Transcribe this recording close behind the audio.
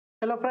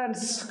Hello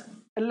friends,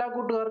 എല്ലാ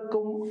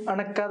കൂട്ടുകാർക്കും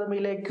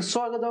അൺഅക്കാദമിയിലേക്ക്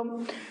സ്വാഗതം.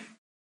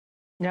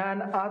 ഞാൻ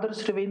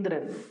ആദർശ്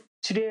രവീന്ദ്രൻ.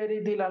 ശരിയായ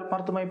രീതിയിൽ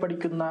ആത്മാർത്ഥമായി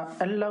പഠിക്കുന്ന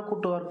എല്ലാ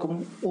കൂട്ടുകാർക്കും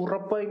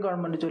ഉറപ്പായും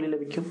ഗവൺമെന്റ് ജോലി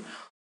ലഭിക്കും.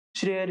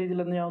 ശരിയായ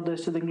രീതിയിൽ എന്ന് ഞാൻ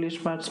ഉദ്ദേശിച്ചത് ഇംഗ്ലീഷ്,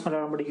 മാത്സ്,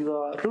 മലയാളം പഠിക്കുക,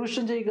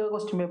 റിവിഷൻ ചെയ്യുക,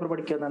 ക്വസ്റ്റ്യൻ പേപ്പർ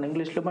പഠിക്കുക എന്നാണ്.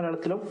 ഇംഗ്ലീഷിലും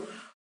മലയാളത്തിലും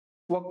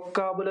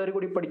വൊക്കാബുലറി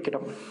കൂടി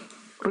പഠിക്കണം.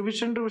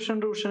 റിവിഷൻ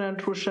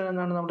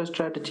എന്നാണ് നമ്മുടെ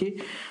സ്ട്രാറ്റജി.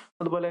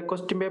 അതുപോലെ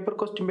ക്വസ്റ്റ്യൻ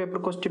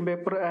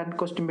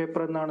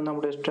പേപ്പർ എന്നാണ്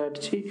നമ്മുടെ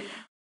സ്ട്രാറ്റജി.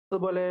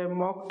 അതുപോലെ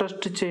മോക്ക്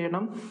ടെസ്റ്റ്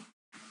ചെയ്യണം.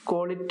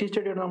 ക്വാളിറ്റി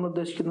സ്റ്റഡിയാണ് നമ്മൾ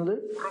ഉദ്ദേശിക്കുന്നത്,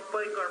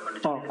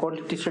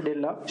 ക്വാണ്ടിറ്റി സ്റ്റഡി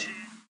അല്ല.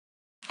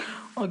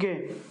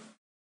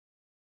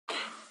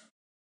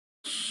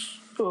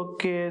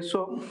 ഓക്കെ സോ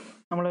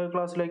നമ്മൾ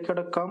ക്ലാസ്സിലേക്ക്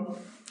കിടക്കാം.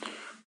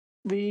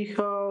 വി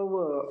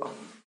ഹാവ്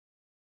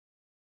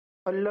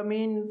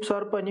അല്ലമീൻ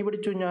സാർ പനി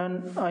പിടിച്ചു, ഞാൻ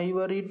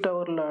Ivory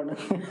ടവറിലാണ്.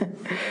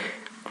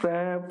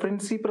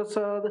 Princy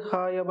Prasad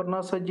hi. Aparna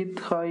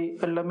Sajith hi.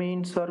 Allameen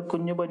sir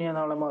കുഞ്ഞു പനിയ,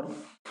 നാളെ മാറും.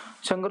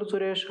 Shankar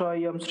Suresh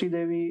hi. M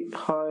Sridevi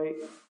hi.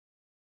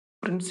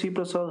 Princy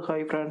Prasad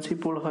hi. Francie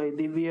Paul hi.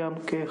 ദിവ്യ എം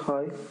കെ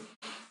ഹായ്.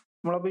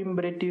 നമ്മളപ്പോൾ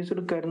ഇമ്പരേറ്റീവ്സ്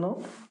എടുക്കായിരുന്നു.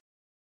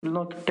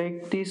 Take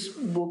these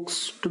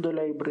books to the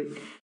library.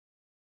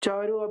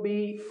 Charu Abi,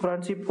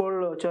 Francie Paul,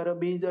 Charu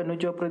Abi,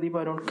 Anuja Pradeep,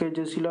 Arun K,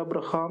 Jaseela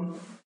Abraham.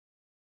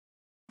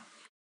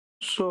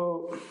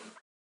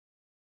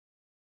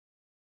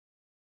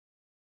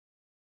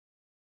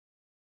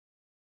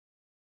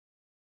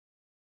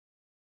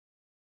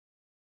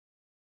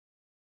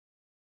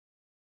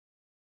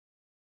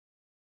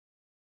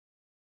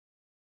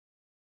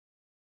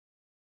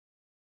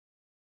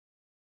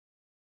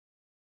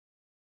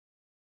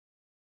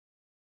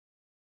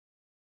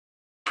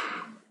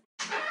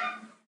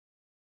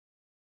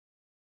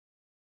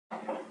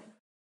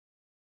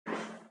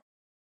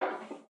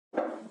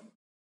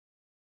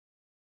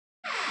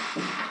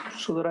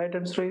 So the right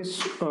answer is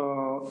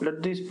let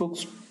these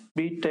books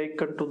be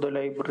taken to the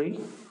library.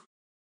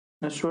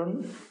 Next one,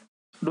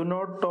 do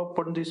not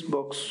open this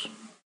box.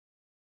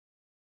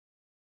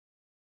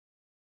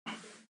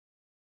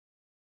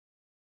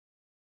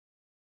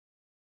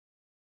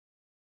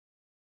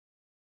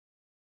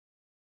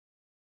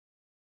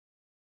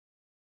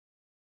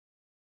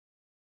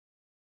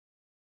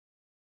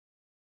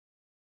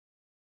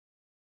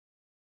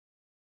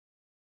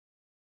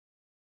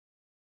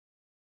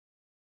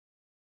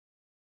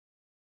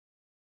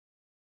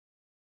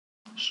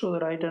 So the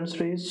right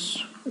answer is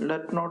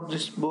let not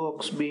this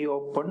box be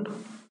opened.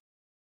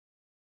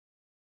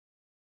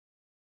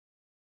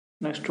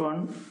 Next one,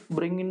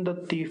 bring in the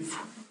thief.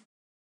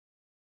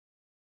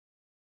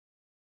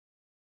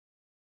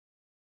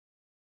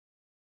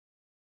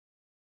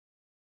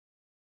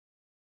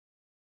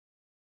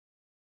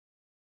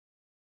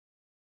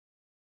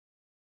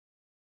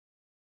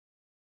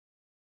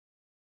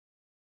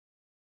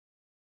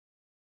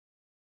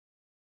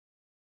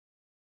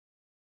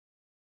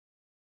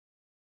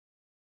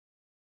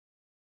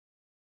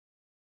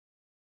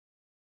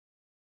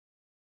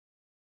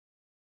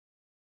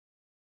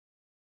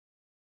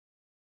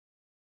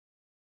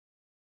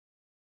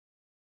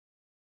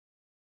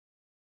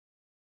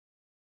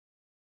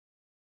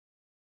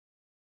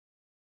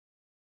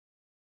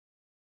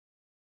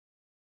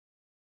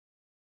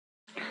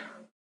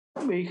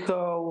 We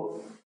have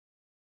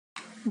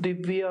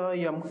Divya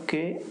MK,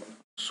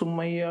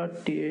 Sumaya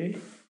TA.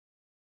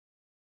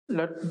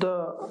 Let the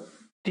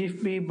thief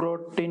be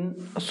brought in.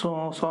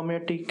 Soumya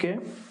TK,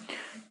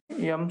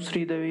 M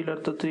Sridevi,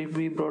 let the thief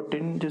be brought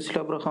in.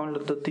 Jessila Abraham,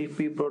 let the thief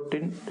be brought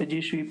in.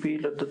 Rajesh VP,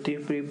 let the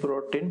thief be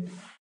brought in.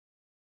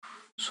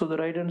 So the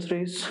right answer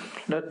is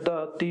let the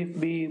thief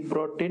be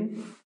brought in.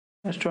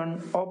 Next one,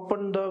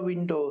 open the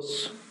windows.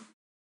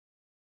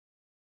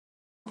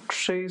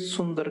 Akshay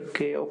Sundar K,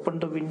 open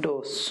the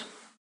windows.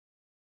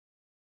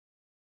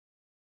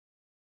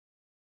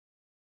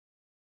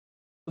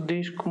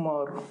 Sudesh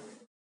Kumar,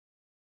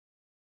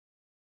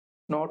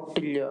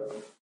 Notilia.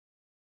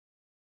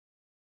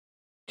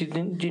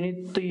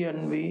 Jinit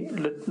NV,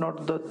 let not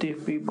the thief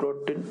be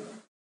brought in.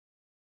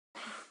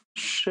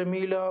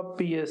 Shamila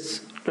PS,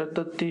 let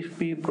the thief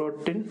be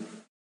brought in.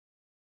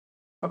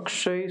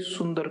 Akshay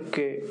Sundar K,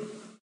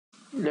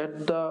 let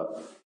the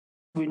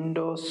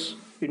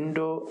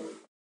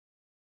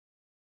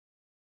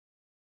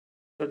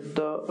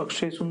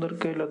Akshay Sundar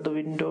K, let the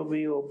window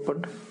be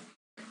opened.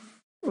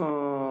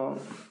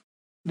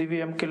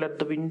 Divya MK, let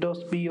the windows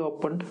be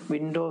opened.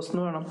 Windows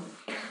no വേണം.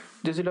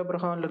 Jessila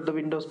Abraham, let the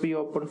windows be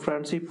opened.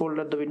 Francie Paul,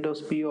 let the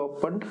windows be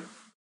opened.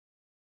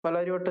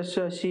 Valariota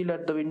Shashi,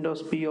 let the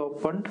windows be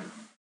opened.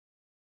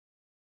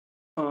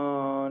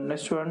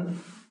 Next one,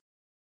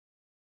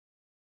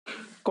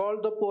 call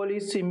the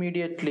police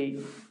immediately.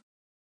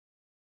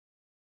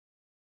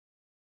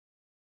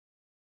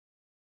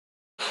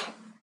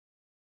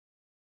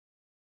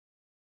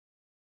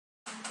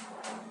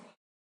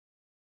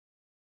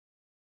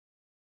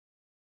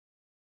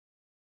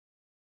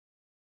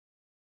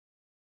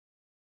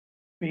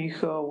 We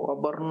have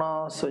Abarna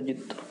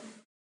Sajit.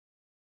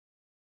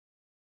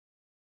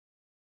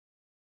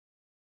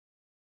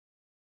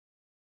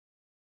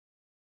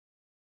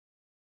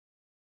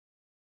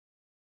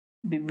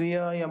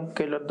 Divya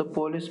M.K. Let the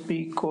police be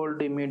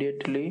called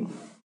immediately.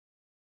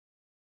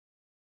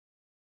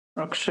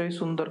 Akshay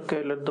Sundar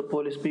K. Let the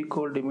police be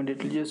called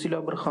immediately. Jessila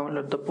Abraham.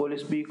 Let the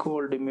police be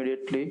called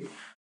immediately.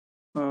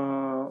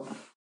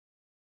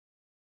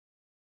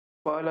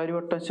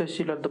 Palarivata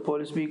Shashi. Let the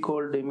police be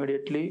called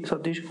immediately.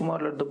 Satish Kumar.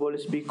 Let the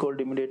police be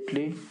called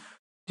immediately.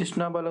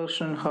 Jishna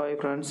Balakrishnan. Hi.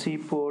 Francie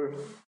Paul.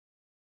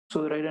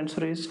 So the right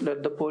answer is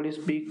let the police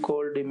be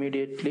called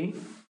immediately.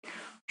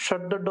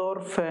 Shut the door,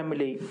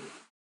 family.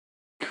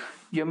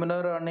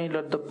 Yamuna Rani.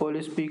 Let the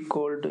police be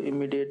called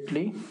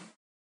immediately.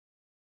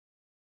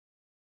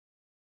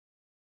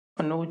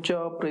 Anuja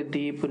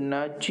Pradeep,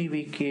 Nachi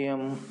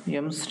VKM,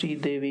 M. Sri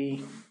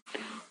Devi,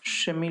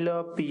 Shamila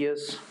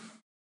PS,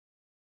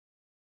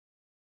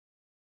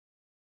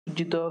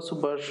 Sujita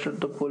Subhash. Let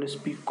the police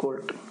be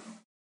called.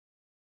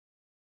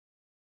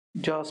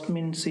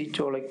 Jasmine C.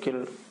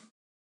 Cholakil.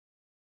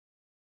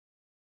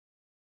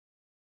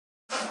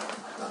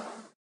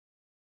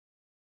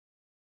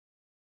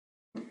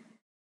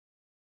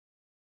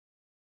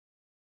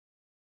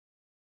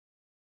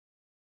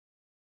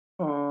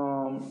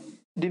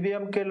 Divya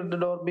M.K. Let the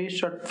door be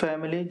shut,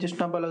 family.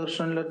 Jishna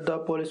Balakrishnan. Let the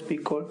police be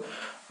called.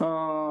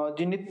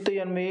 Jinit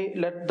Yanvi.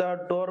 Let the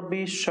door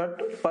be shut.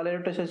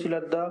 Palarita Shashi.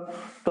 Let the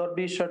door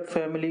be shut,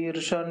 family.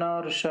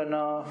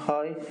 Rishana.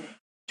 Hi.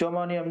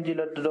 Jomani MG.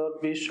 Let the door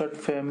be shut,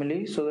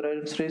 family. So the right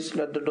answer is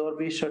let the door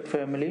be shut,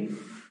 family.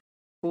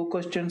 Who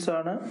questions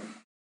ആണ്?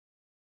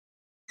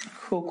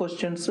 Who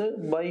questions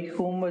by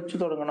whom വെച്ച്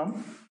തുടങ്ങണം.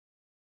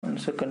 1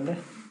 second.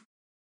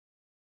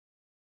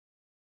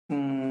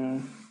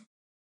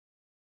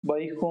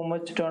 By whom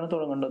വെച്ചിട്ടാണ്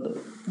തുടങ്ങേണ്ടത്.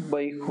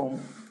 By whom.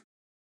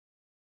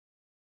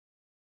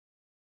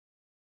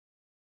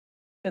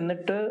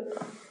 എന്നിട്ട്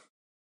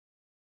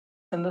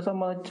എന്താ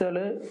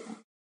സംബന്ധിച്ചാല്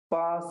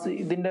pass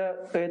ഇതിന്റെ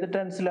ഏത്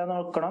ടെൻസിലാന്ന്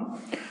നോക്കണം.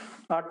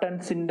 ആ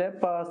ടെൻസിന്റെ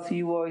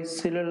പാസീവ്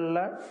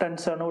വോയിസിലുള്ള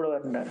ടെൻസാണ് ഇവിടെ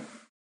വരേണ്ടത്.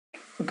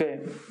 ഓക്കെ,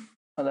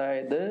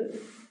 അതായത്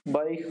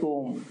ബൈ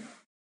ഹൂം,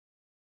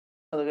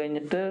 അത്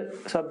കഴിഞ്ഞിട്ട്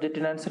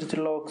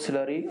സബ്ജക്റ്റിനനുസരിച്ചുള്ള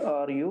auxiliary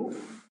are you.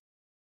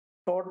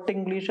 Short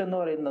English എന്ന്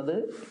പറയുന്നത്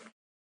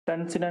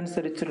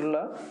ടെൻസിനനുസരിച്ചുള്ള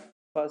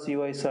പാസീവ്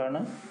വോയിസ് ആണ്.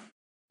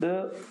 ഇത്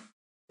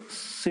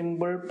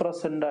സിമ്പിൾ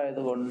പ്രസന്റ്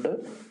ആയതുകൊണ്ട്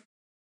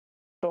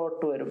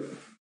ഷോർട്ട് വരും.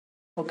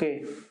 Okay,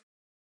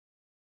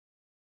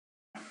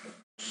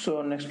 so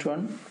next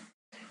one.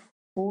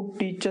 Who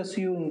teachers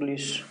you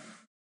English?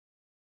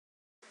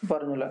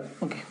 പറഞ്ഞില്ല.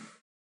 Okay,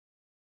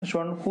 next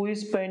one. Who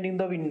is painting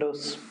the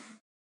Windows?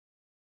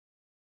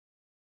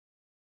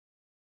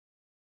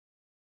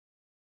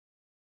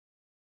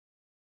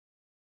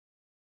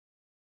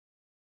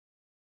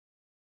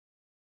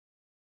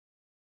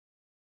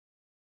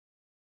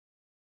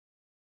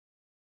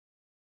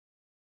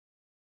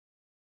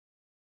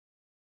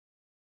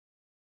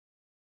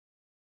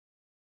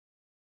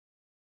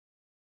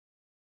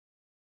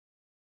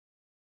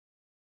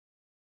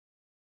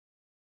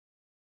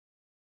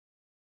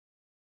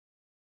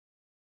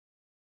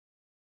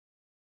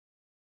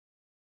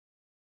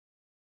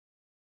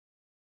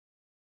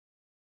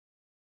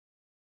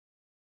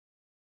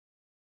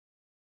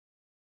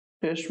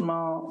 Reshma,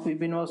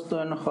 Vipin Vastu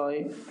and hi.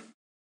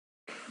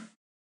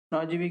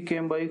 Najivi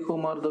came. By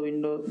whom are the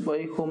windows? By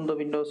whom the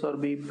windows are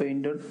being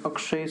painted?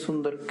 Akshay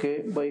Sundar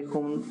K. By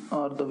whom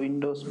are the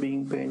windows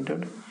being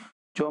painted?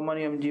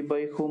 Jomani MG.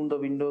 By whom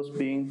the windows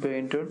being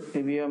painted?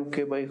 EVM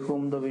K. By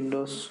whom the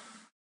windows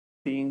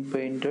being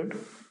painted?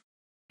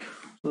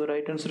 So the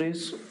right answer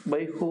is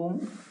by whom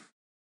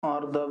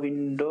are the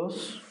windows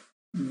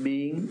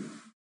being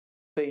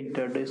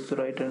painted is the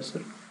right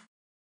answer.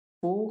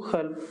 Who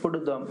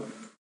helped them?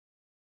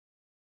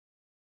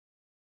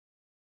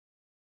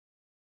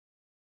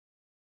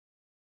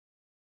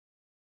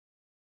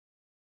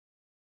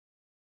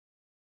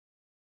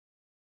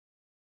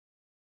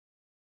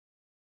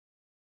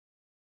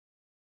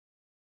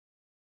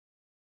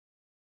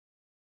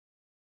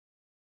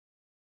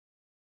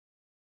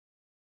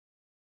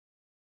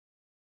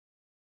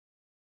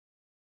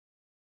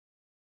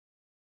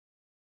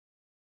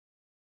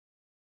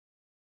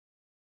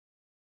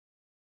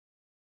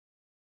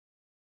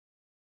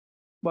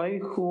 By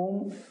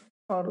whom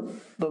are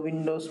the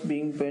windows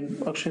being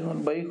painted? Akshay,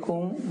 by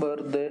whom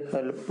were they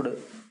helped?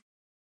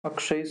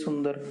 Akshay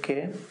Sundar K.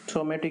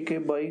 Somati K.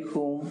 By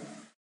whom?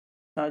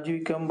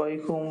 Najivikam. By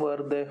whom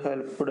were they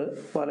helped?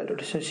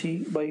 Palarita Shashi.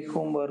 By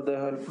whom were they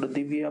helped?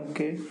 Divyam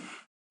K.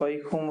 By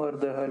whom were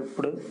they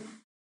helped?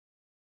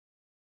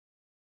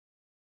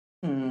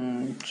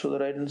 So the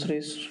right answer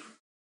is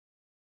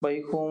by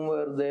whom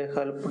were they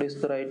helped is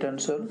the right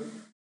answer.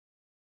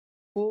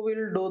 Who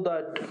will do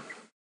that?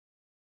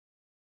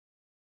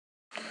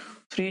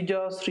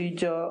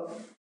 Srija,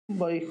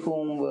 by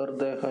whom were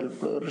they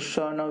helped?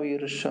 Rishana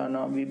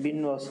Vibin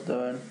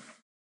Vasudevan,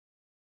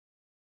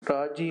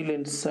 Raji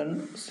Linson,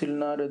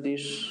 Silna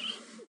Radish,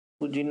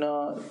 Ujina,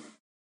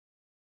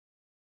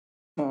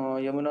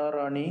 Yamuna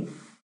Rani,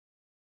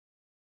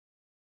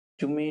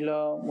 Jumila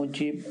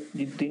Mujib,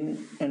 Jitin,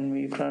 and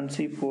V.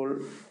 Francie Paul,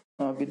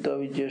 Abita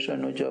Vijesh,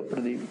 Anuja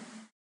Pradeep.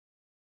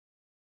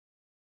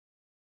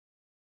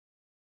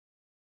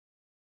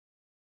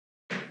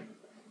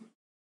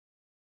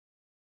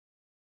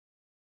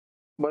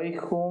 By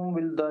whom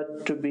will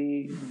that be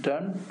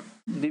done?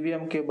 Divya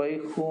MK, by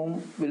whom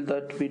will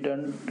that be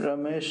done?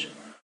 Ramesh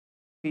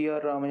P.R.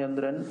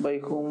 Ramachandran, by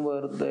whom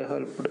were they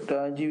helped?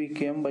 Rajiv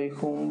came, by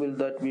whom will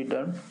that be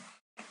done?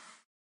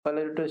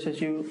 Palarita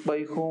Shashi, by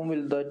whom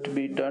will that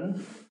be done?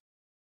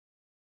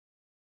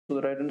 So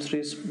the right answer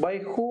is, by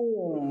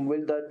whom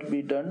will that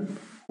be done?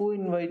 Who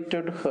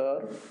invited her?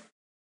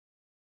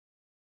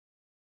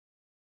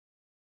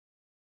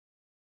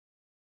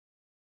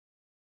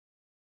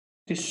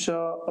 Tisha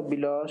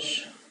Abhilash,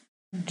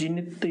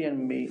 Jinit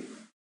NB,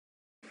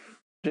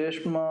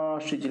 Reshma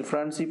Shijil,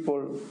 Francie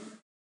Paul,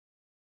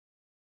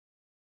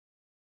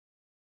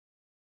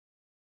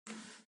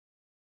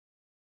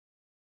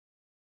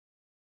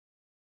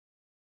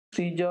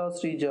 Srija,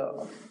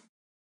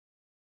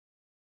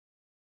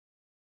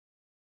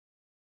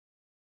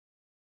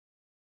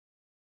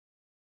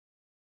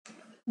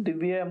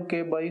 Divya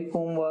MK, by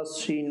whom was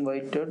she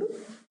invited?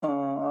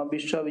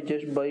 Abhisha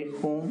Vijesh, by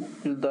whom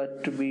will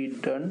that be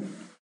done?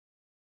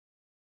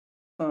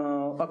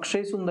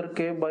 Akshay Sundar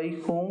K, by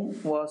whom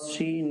was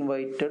she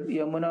invited?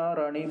 Yamuna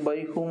Rani, by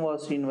whom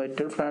was she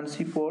invited?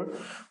 Francie Paul,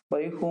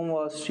 by whom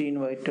was she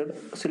invited?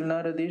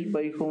 Silna Radish,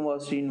 by whom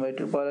was she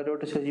invited?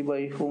 Palarota Shaji,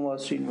 by whom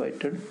was she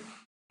invited?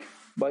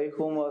 By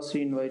whom was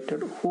she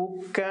invited? Who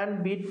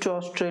can beat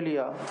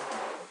Australia?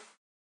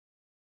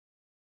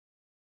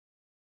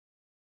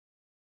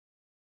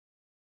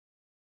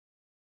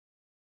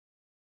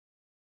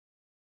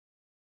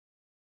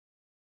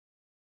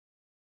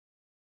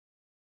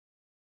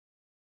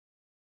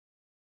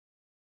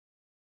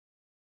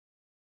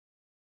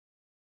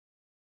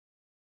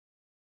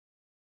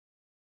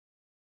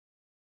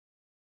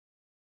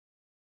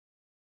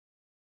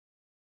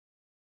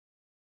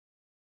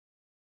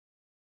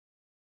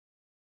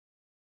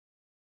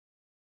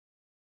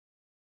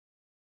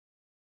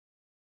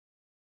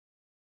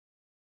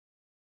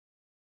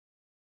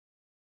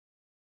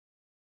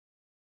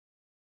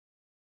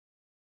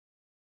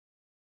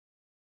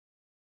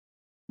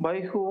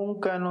 By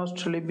whom can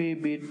Australia be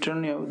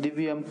beaten?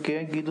 Divya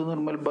MK, Gidu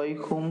Nirmal, by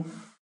whom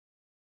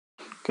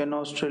can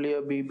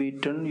Australia be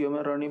beaten?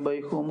 Yomer Rani, by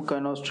whom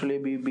can Australia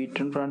be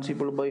beaten?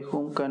 Principal, by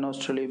whom can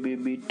Australia be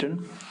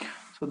beaten?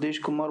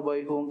 Sudesh Kumar,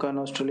 by whom can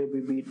Australia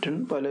be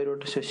beaten?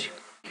 Palarota Shashi,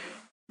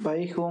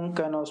 by whom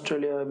can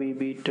Australia be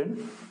beaten?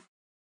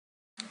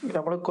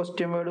 നമ്മൾ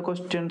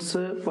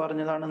questions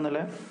പറഞ്ഞതാണ്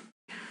ഇന്നലെ.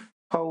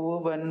 How,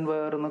 when,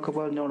 where എന്നൊക്കെ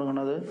പറഞ്ഞു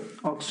തുടങ്ങുന്നത്.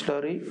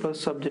 Auxiliary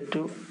plus subject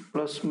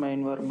plus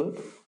main verb.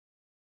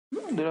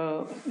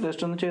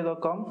 Just ഒന്ന് ചെയ്ത്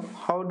നോക്കാം.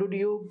 How did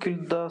you kill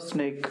the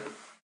snake?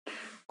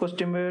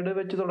 Question word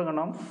വെച്ച്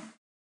തുടങ്ങണം.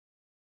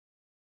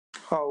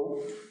 ഹൗ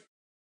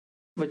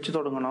വെച്ച്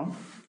തുടങ്ങണം.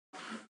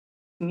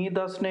 ഇനി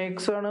ദ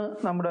സ്നേക്സ് ആണ്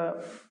നമ്മുടെ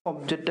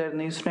ഒബ്ജക്റ്റ്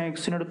ആയിരുന്നു. ഈ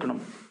സ്നേക്സിന് എടുക്കണം.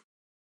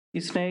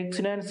 ഈ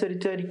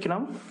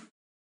സ്നേക്സിനനുസരിച്ചായിരിക്കണം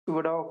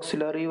ഇവിടെ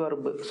ഓക്സിലറി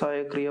വെർബ്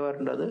സഹായക്രിയ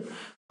വരേണ്ടത്.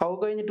 ഹൗ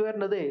കഴിഞ്ഞിട്ട്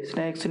വരേണ്ടത്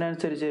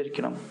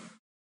സ്നേക്സിനനുസരിച്ചായിരിക്കണം.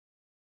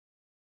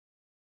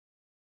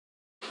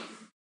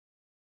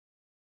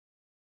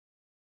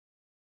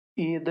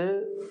 ഇത്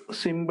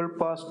സിമ്പിൾ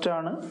പാസ്റ്റ്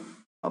ആണ്.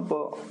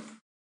 അപ്പോൾ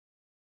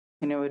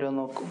ഇനി വരും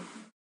നോക്കും.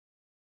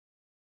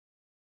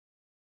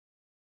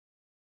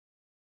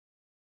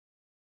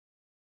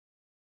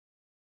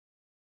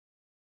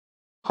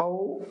 ഹൗ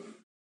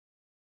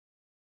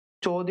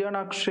ചോദ്യമാണ്.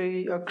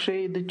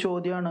 അക്ഷയ് ഇത്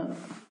ചോദ്യമാണ്.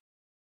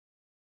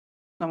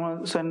 നമ്മൾ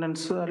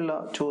സെന്റൻസ് അല്ല,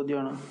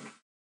 ചോദ്യമാണ്.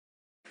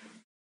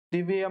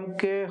 ദിവ്യ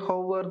MK, how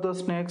were the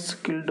snakes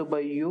killed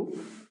by you?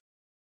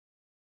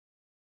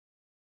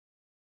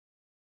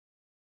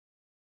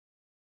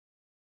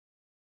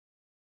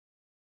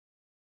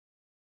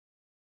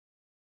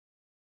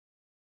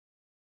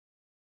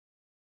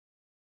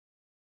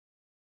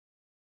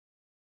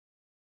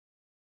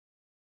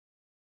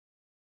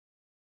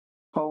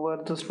 How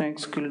were the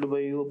snakes killed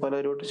by you?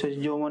 Palarota says,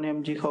 Joman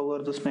MG, how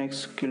were the snakes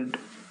killed?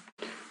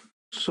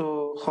 So,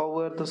 how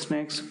were the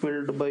snakes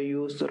killed by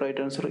you is the right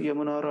answer.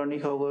 Yamuna Rani,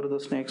 how were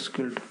the snakes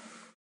killed?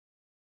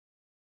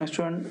 Next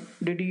one,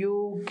 did you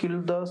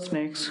kill the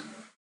snakes?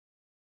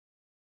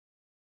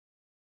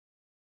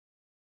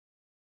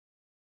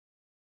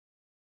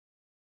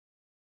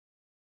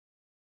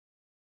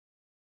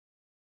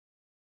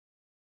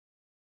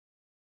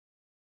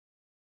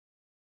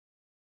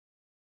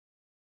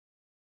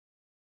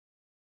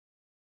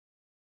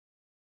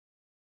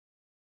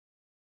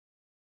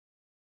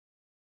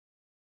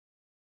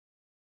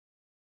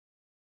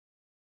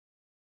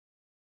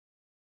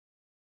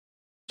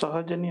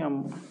 Sahajanyam.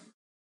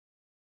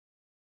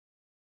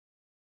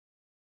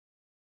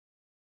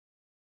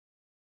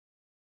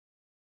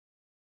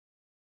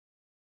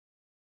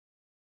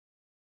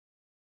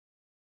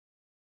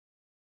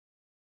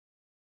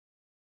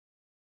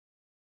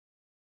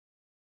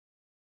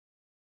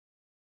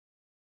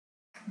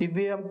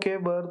 Divya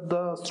MK, were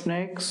the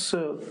snakes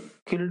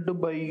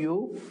killed by you?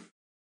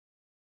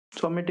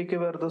 Swami TK,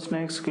 were the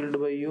snakes killed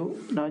by you?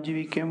 Naji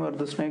VK, were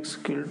the snakes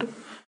killed?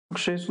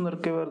 Akshay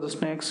Sundarke were the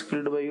snakes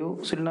killed by you.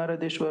 Silnara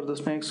Desh were the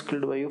snakes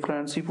killed by you.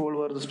 Francie Paul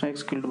were the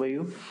snakes killed by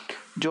you.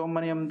 John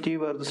Maniamti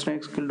were the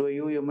snakes killed by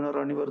you. Yamuna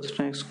Rani were the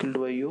snakes killed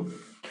by you.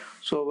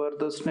 So were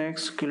the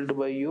snakes killed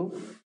by you.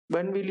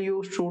 When will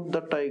you shoot the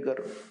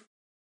tiger?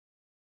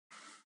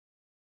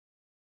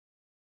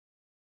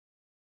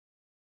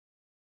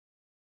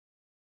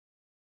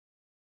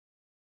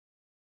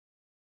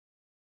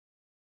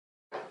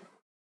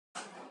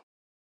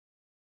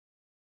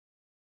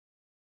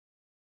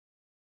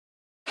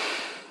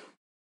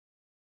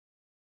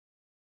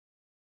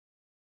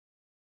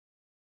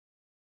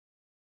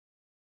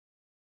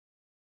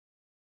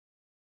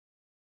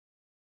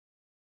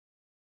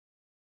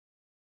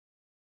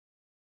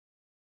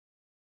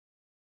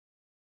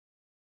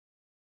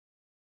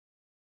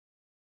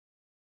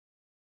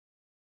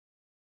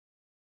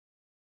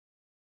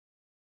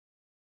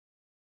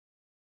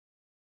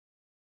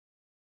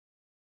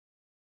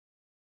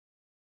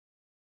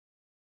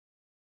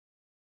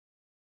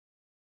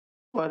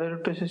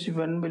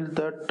 When will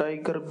the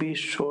tiger be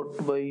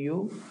shot by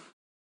you?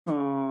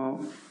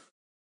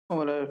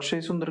 Akshay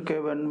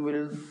Sundarke, when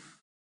will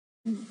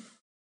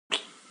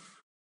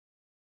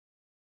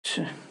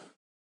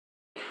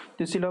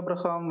Jasil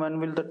Abraham, when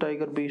will the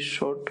tiger be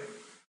shot?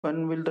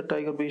 When will the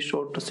tiger be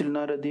shot?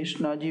 Silna Radish,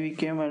 Naji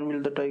came, when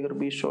will the tiger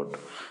be shot?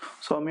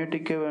 Soumya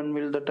Tike, when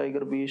will the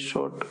tiger be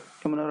shot?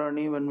 Yamuna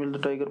Rani, when will the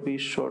tiger be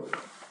shot?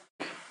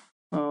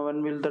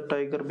 When will the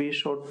tiger be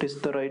shot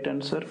is the right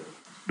answer.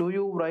 Do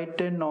you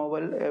write a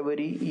novel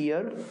every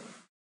year?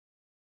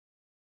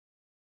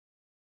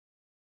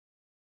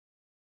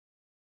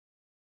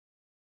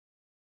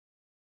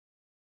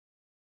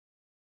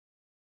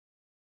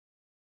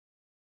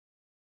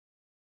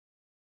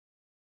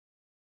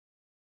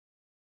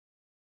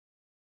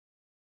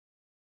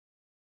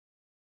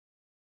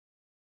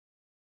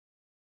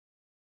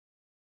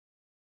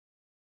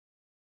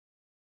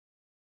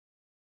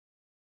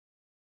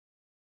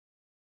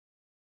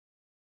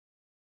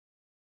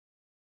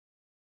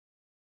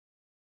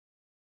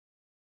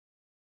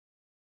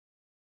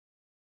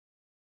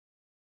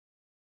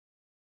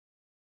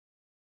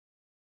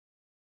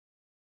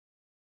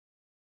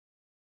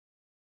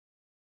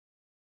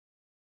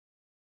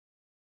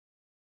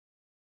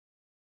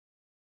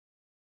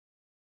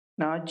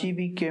 Naji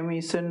became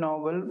is a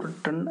novel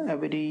written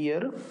every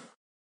year.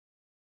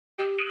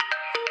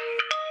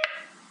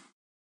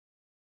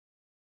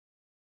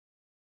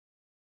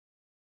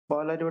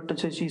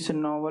 Balarivatta is a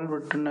novel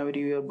written every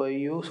year by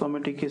you.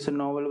 Somatic is a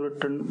novel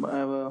written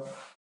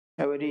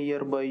every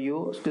year by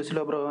you. Cecil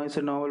Abraham is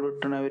a novel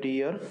written every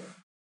year.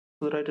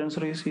 So the right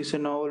answer is a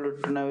novel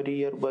written every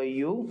year by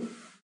you.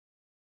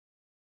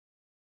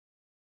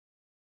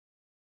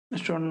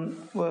 Next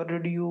one, where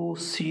did you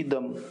see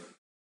them?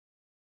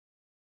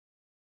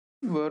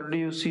 Where do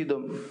you see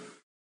them?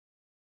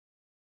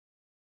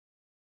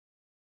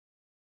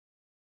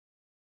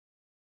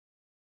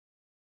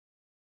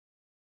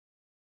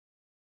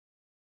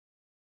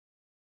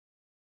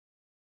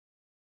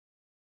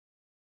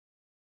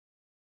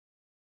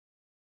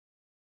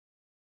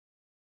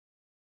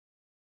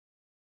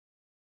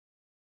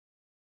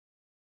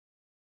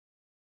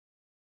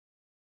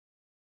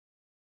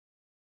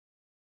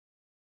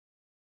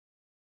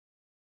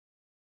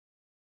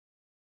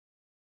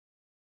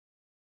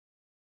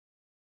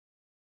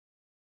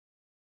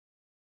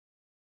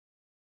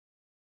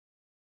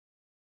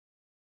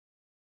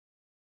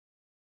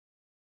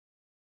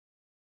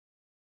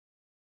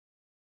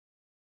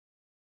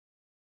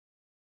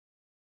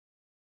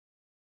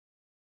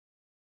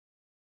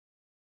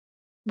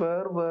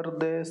 Where were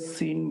they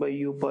seen by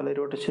you,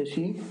 Palarivata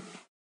Shashi?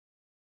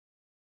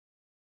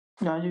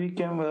 Najvi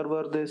came, where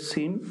were they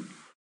seen?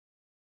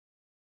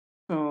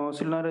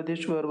 Silna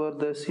Radish, where were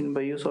they seen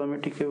by you? Swami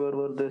TK, where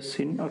were they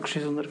seen?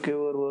 Akshay Sundar K,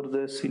 where were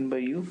they seen by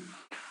you?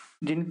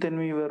 Jini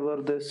Tenvi, where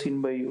were they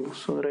seen by you?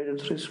 So the right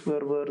answer is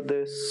where were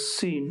they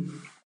seen?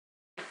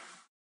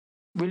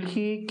 Will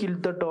he kill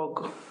the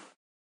dog?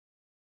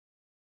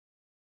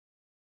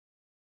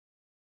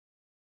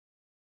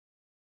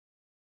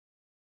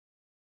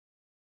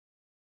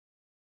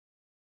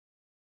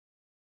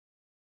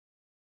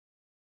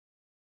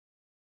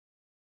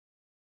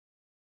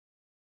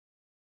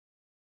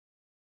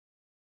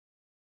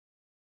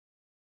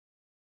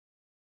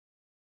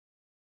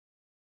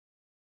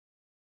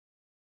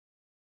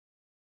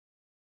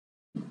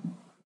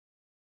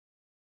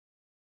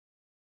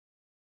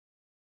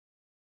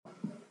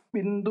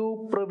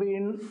 Bindu,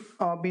 Praveen,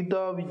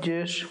 Abida,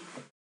 Vijesh,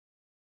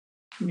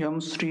 Yam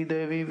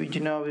Sridevi,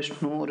 Vijna,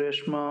 Vishnu,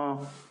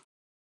 Reshma,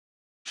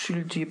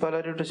 Shilji,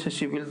 Palarita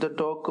Shashi. Will the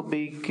dog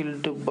be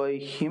killed by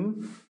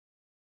him?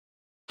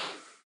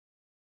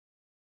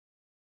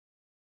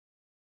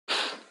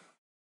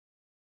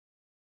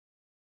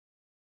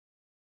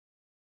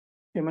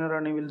 Yamuna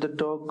Rani, will the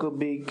dog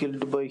be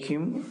killed by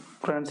him?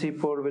 Francie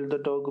Paul, will the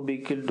dog be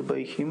killed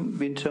by him?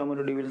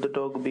 Vinshamurali, will the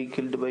dog be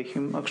killed by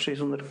him? Akshay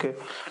Sundarke,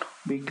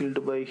 be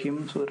killed by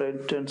him. So the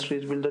right answer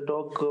is, will the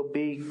dog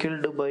be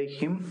killed by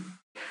him?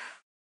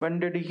 When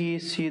did he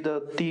see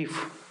the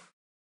thief?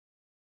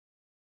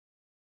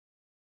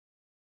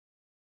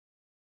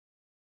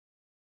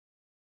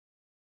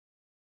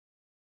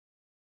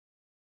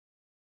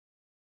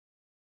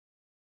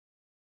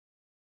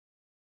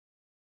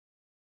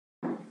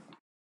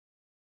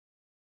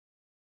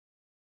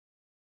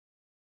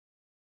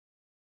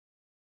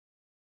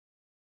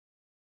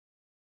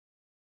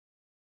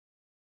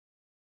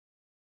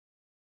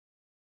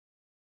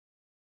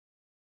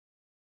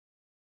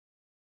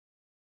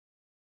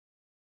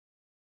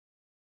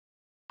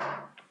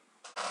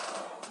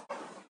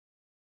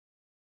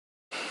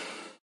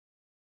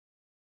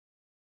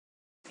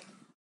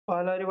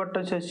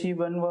 Palarivatta Shashi,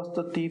 when was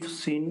the thief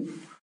seen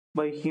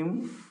by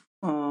him?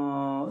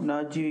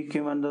 Naji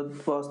came when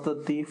was the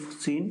thief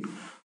seen.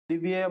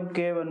 Divya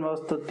MK, when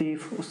was the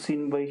thief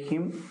seen by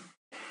him?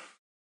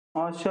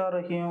 Asha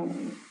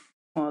Rahim,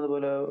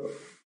 അതുപോലെ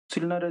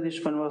Silna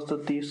Radish, when was the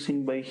thief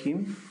seen by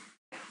him?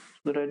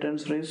 The right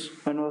answer is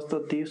when was the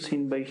thief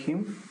seen by him?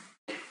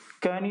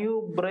 Can you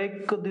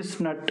break this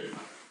nut?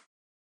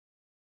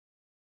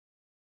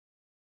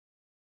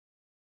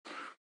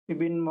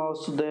 Ibn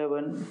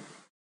Vasudevan.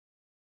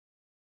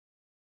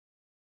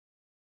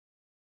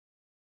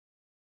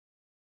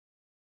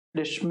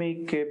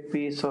 Lashmi KP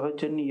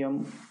Sahajanyam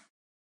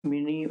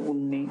Mini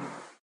Unni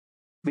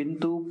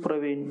Bindu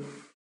Praveen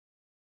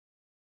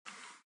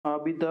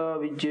Abida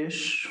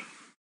Vijesh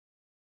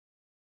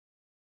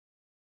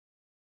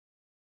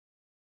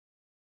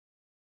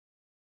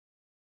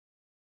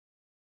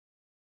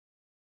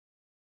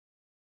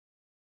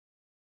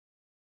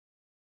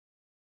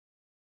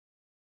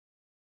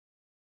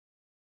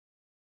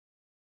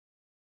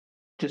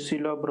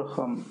Jasila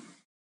Abraham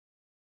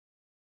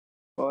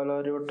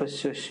Palarivata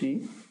Shashi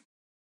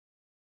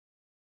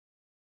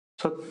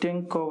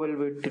Satyam Koval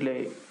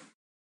Vettile.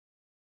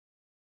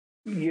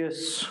 Yes.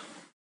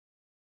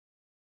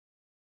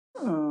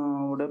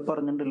 ഇവിടെ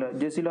പറഞ്ഞിട്ടില്ല.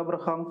 Jaseel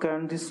Abraham,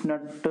 can this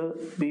nut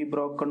be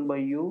broken by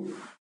you?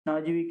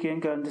 Naji Viken,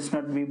 can this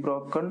nut be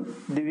broken?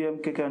 Divya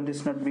MK, can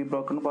this nut be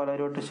broken?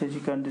 Palarivata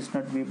Shashi, can this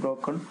nut be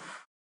broken?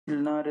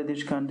 Ilna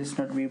Radish, can this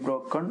nut be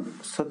broken?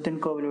 Satyan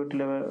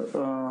Kovaluvatile.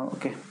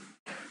 Okay.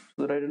 So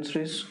the right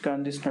answer is can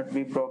this nut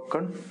be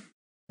broken?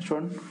 Next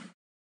one.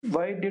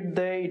 Why did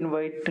they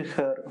invite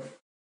her?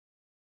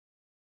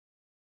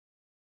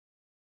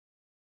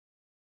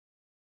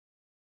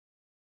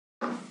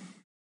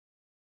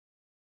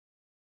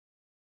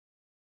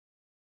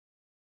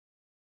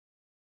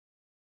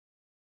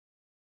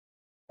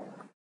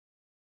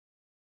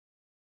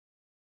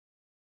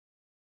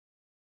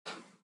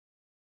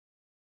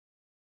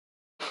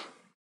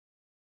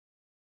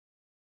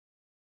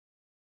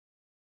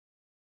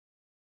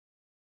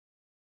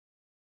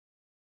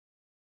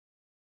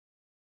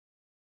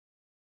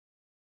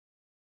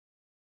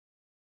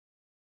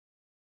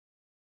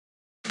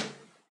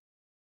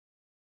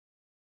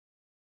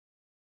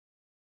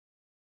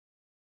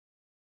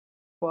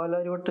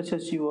 Palarivata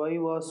Shashi, why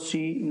was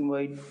she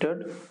invited?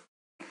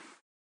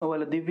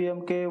 Well, Divya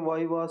MK,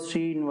 why was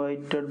she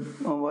invited?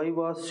 Why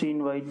was she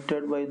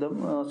invited by them?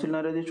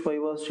 Silna Radish, why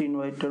was she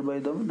invited by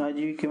them?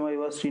 Naji Viken, why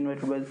was she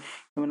invited by them?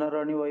 Yamuna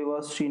Rani, why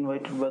was she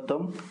invited by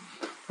them?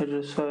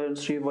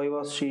 Sri, why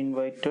was she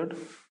invited?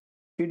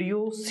 Did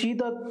you see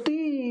the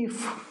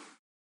thief?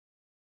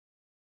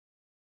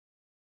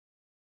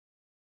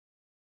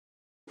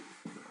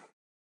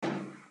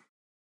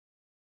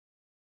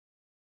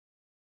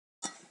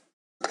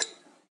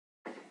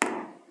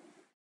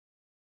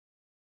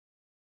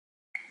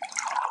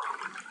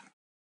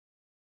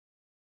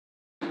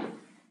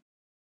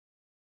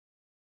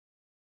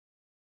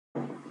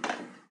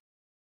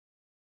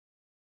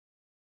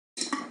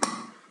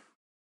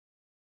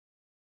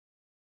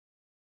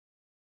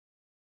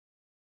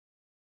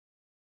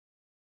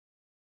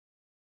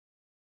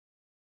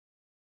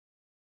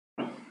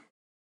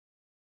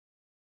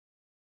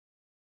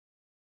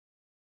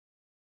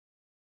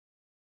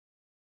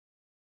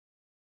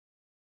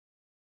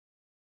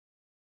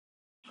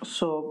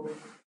 So,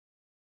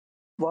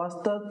 was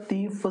the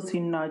thief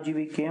in Naji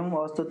Viken?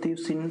 Was the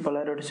thief in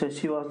Palarivata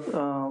Shashi? Was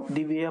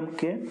Divya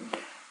MK?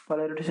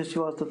 Palarivata Shashi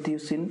was the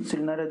thief in.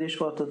 Silna Radish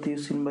was the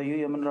thief in by you.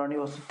 Yaman Rani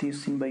was the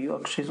thief in by you.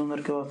 Akshay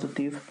Sundarke was the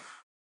thief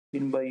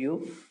in by you.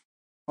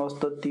 Was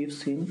the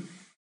thief in.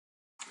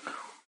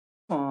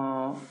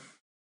 Uh,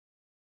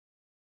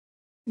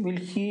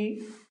 will he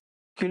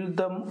kill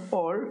them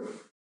all?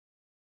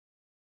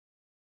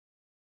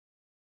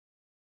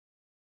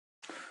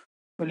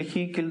 Will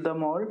he kill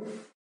them all?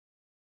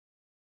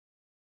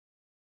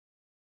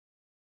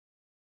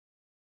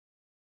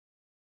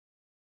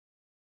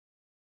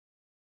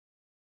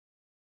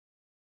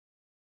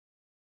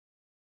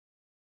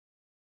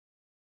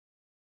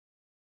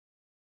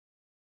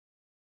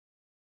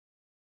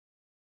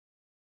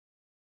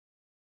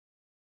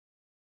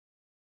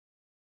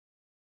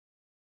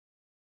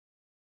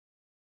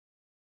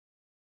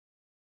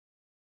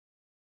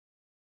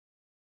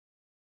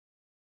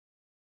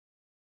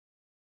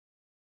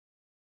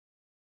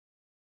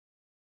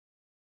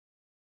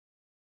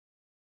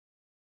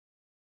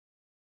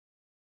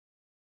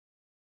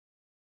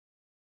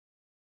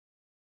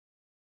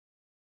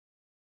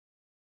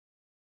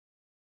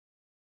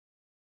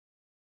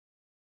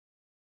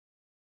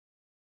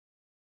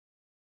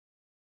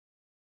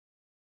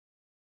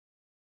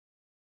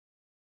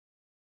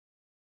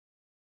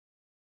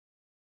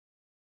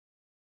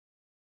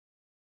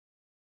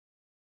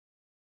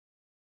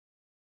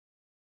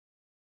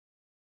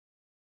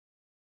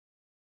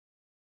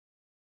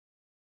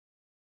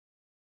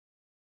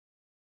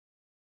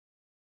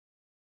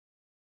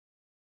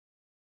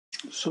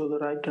 So the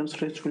right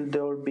answer is will they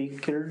all be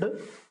killed?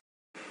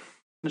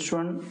 Next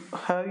one.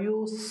 Have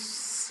you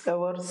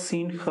ever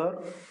seen her?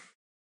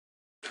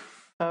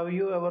 Have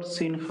you ever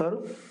seen her?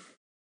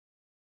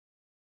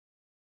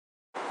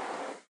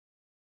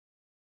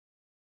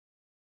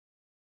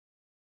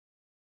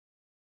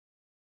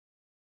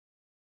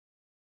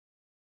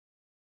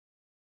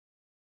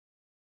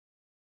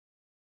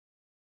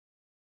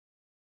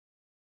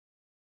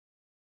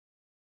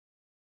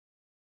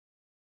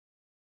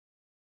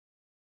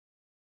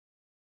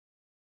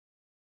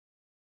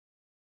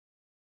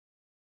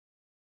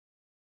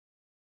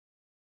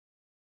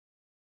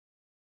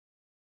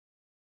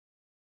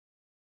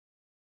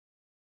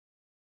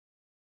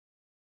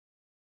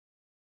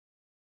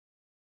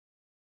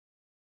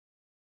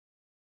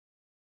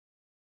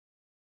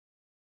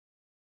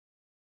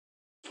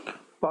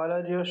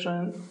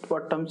 Polarization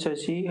Vatam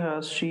Shashi,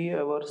 has she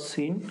ever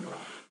seen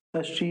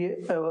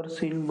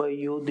by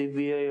you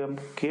Divya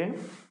MK?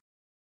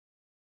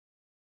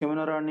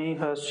 Yamuna Rani,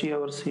 has she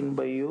ever seen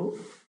by you?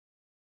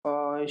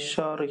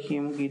 Aisha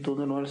Rahim Gitu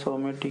Dunwal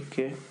Soumya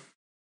TK.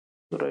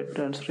 The right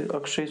answer is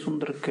Akshay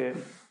Sundar K.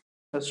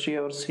 Has she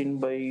ever seen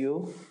by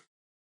you?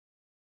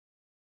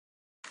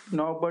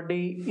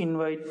 Nobody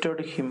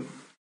invited him.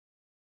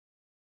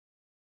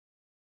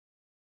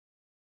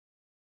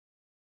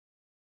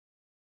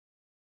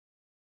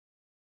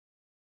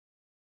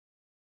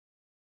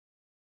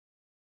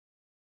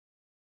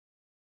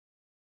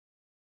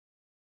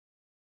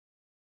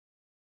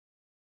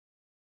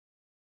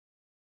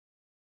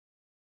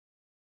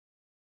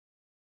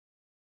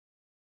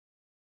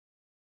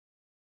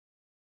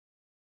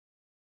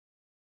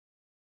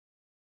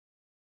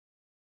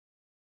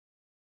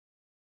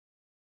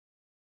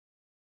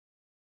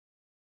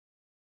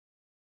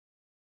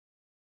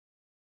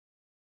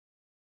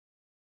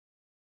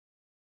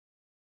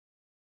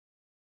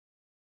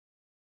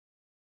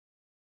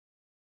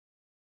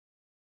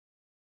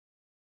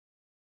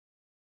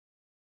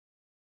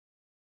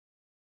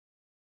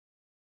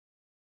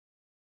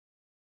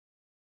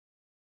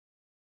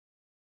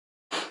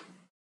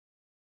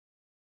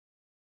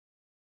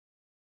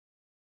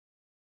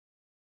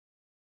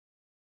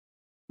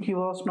 He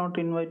was not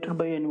invited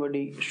by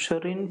anybody.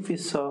 Sherin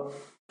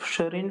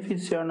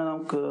ഫിസയാണ്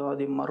നമുക്ക്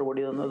ആദ്യം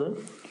മറുപടി തന്നത്.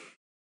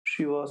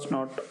 She was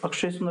not.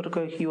 Akshay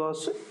സുന്ദർക്ക് he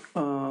was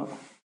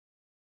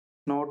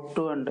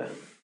not and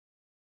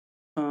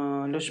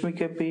Lakshmi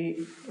K P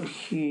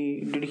he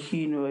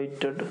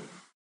invited.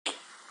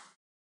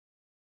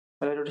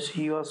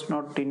 He was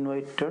not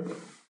invited.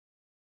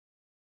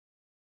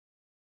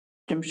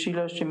 Jamsheela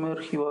Shimeer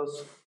he was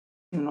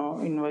no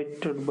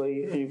invited by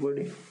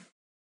anybody.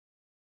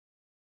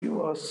 He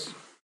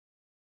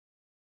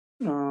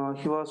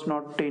was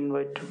not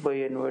invited by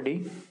anybody.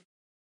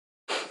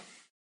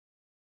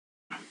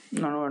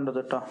 None വേണ്ടത്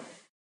കേട്ടോ.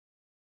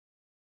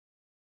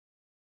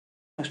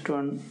 Next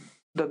one.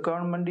 The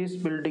government is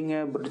building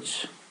a bridge.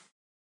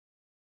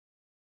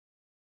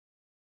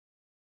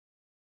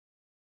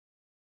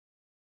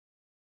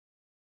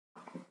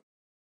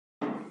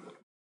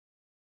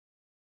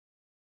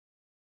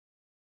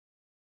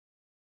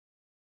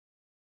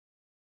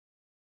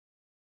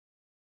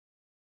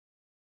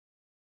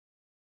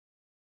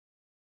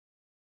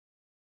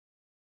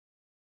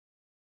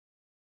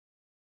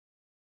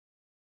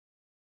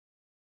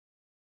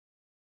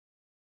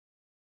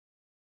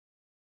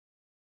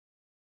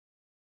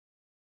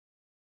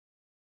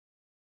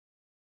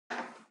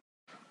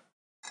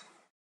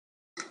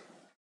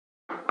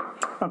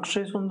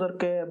 Akshay Sundar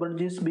K. A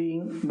bridge is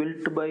being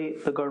built by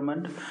the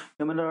government.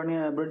 Yamuna Rani,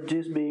 a bridge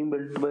is being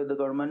built by the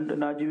government.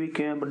 Najivi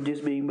K. A bridge is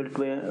being built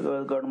by the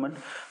government.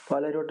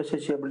 Palarota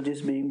Shashi, a bridge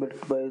is being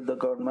built by the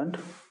government.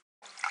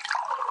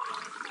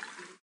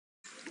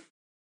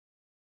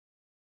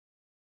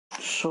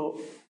 So,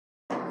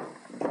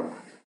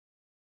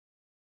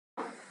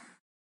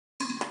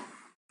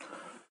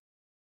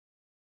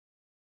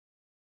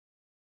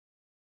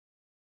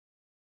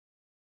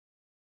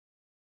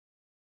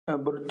 a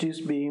bridge is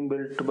being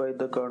built by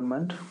the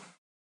government.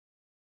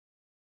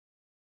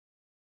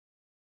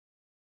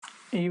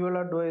 Evil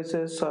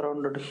advisors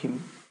surrounded him.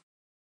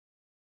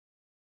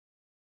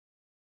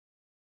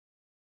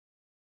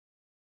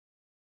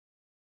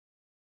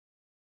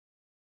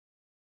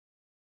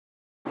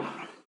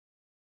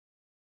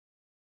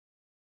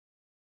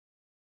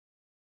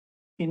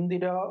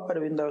 Indira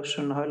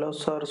Arvindakshan, hello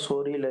sir,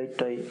 sorry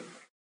late I.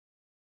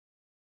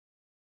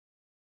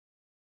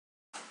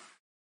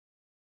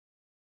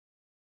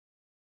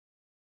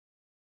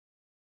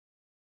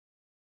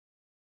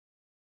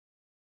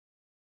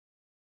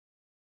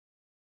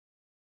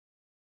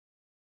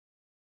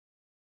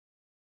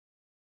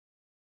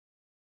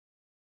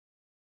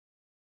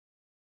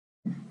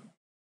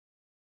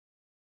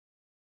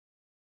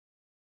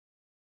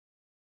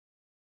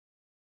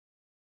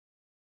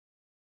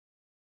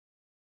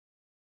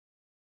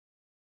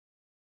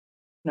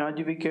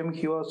 Naji became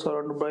he was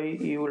surrounded by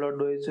evil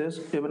advisors.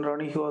 Even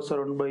Rani he was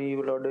surrounded by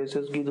evil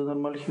advisors. Gidu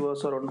Nirmal he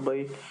was surrounded by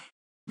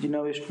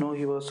Jina Vishnu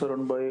he was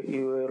surrounded by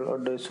evil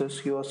advisors.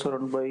 He was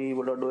surrounded by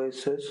evil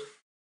advisors.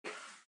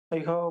 I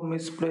have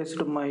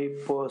misplaced my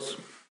purse.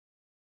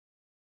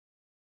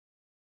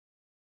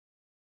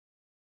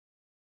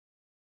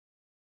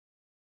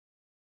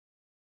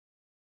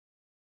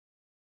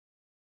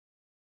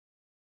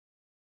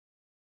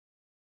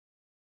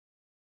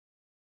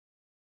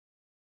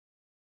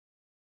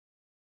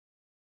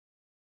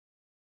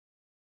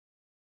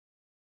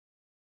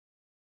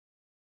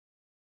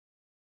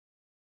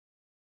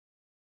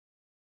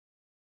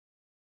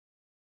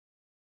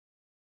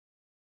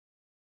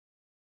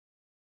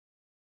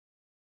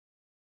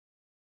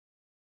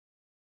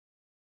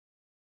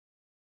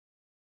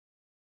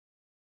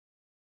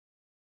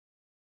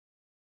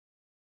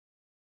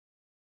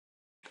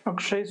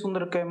 Akshay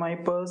Sundarke, my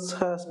purse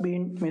has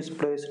been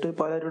misplaced.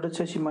 Palaruda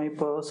Shashi, my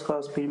purse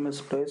has been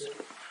misplaced.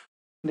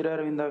 Indira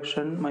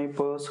Ravindakshan, my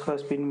purse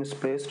has been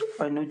misplaced.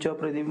 Anuja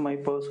Pradeep, my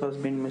purse has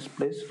been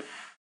misplaced.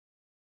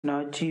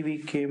 Nachi V.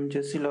 Kim,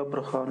 Jasila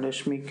Abraham,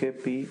 Lashmi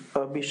KP,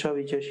 Abhisha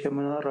Vijay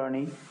Yamuna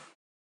Rani,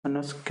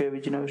 Anas K.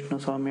 Vijana Vishnu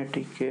Samya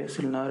TK,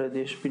 Silna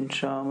Radesh,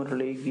 Pinsham,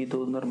 Raleigh,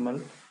 Gido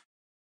Normal.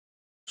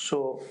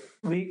 So,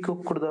 we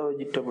cooked the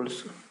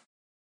vegetables.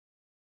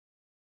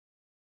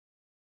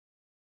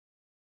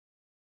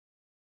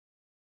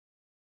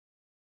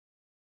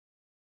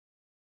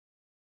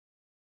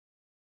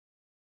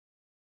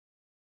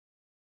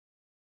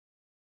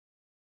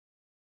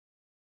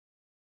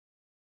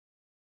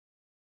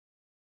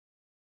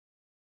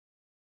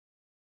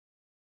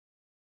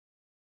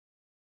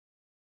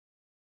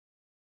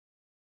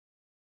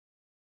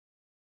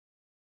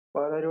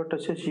 Palarivata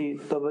Shashi,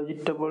 the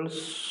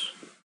vegetables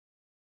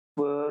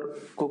were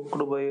cooked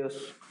by us.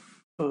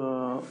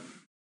 Uh,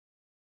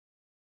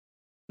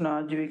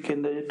 Najvik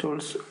and the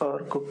vegetables are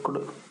cooked.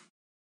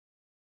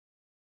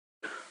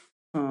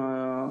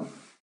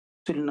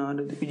 Till now,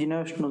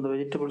 Vijayana Vishnu, the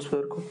vegetables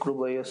were cooked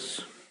by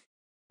us.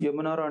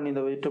 Yamuna Rani,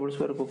 the vegetables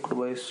were cooked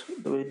by us.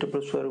 The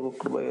vegetables were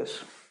cooked by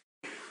us.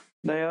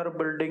 They are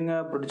building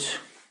a bridge.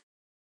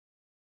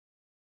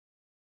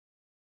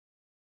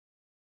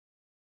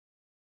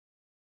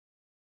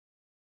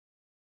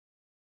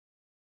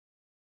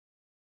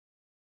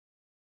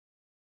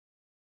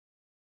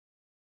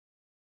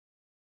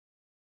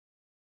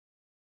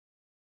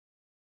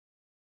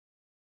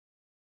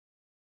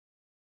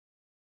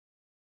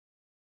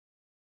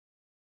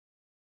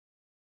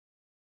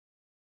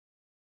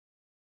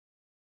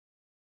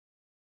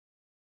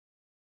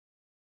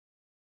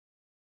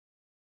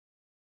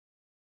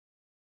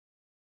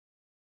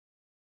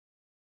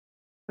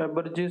 A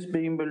bridge is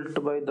being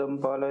built by them.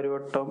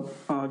 Palarivattam.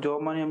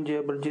 Jomani MG,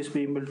 a bridge is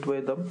being built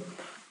by them.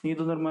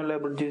 Needu Nirmal, a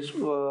bridge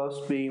was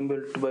being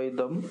built by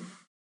them.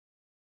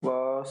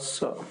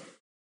 Was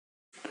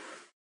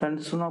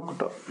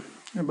Tansunakuta.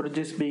 A bridge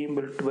is being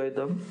built by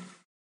them.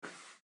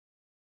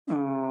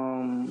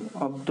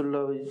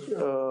 Abdullah,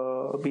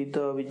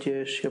 Abita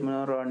Vijesh,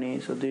 Yamuna Rani,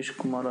 Sadish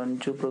Kumar,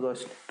 Anju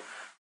Prakash.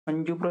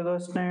 Anju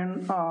പ്രകാശിനെ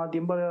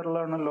ആദ്യം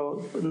പറയാറുള്ളതാണല്ലോ,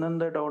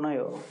 ഇന്നെന്താ down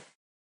ആയോ?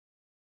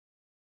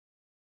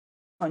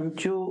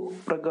 അഞ്ജു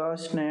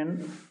പ്രകാശിനെ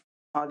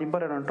ആദ്യം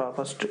പറയണം കേട്ടോ,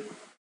 first.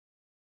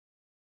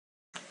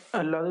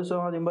 എല്ലാ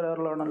ദിവസവും ആദ്യം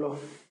പറയാറുള്ളതാണല്ലോ.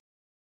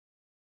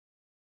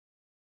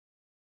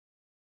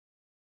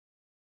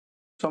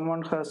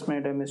 Someone has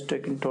made a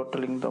mistake in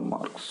totaling the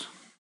marks.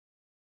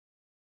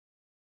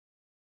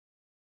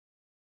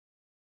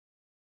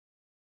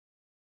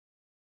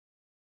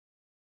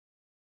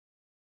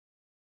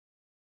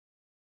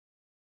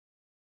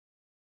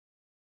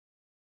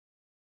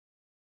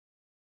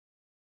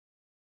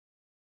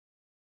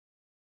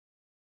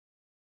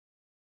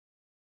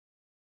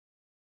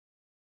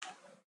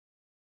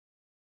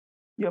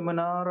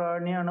 Yamuna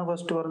റാണിയാണ്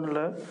first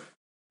പറഞ്ഞുള്ളത്.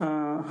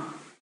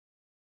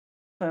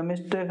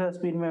 Mistake has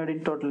been made in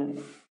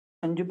totalling.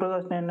 Anju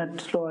പ്രകാശിനെ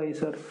net slow ആയി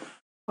സർ.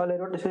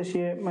 പലരോട്ട്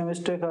ശശിയെ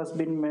mistake has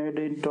been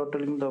made in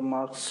totalling the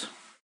marks.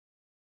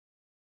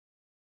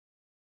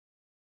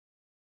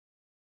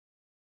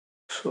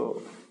 So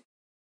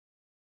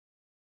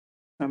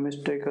a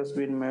mistake has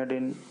been made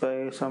by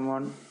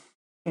someone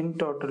in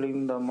totaling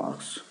the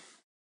marks.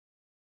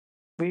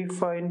 We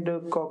find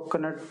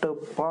coconut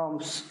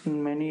palms in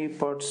many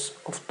parts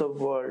of the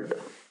world.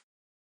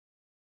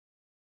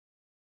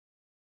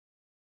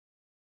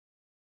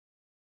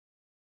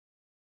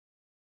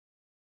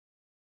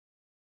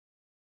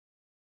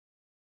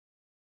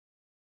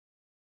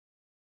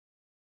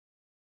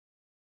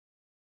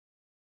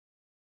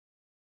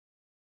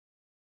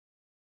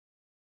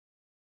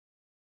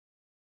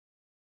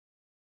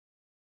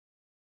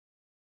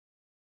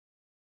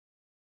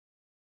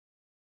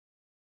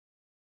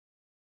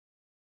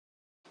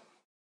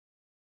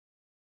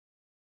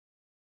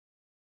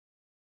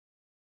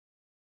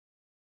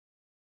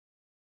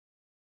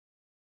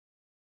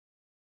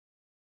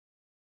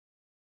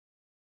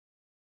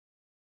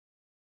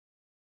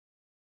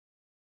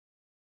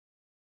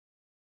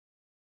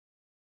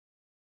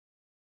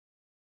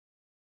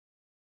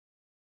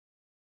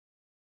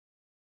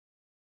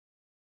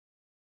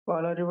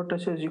 Palarivata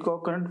says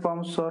coconut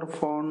palms are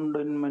found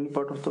in many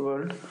parts of the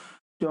world.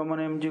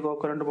 Joman MG,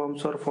 coconut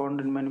palms are found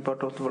in many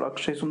parts of the world.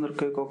 Akshay Sundar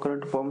K,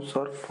 coconut palms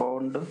are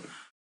found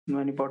in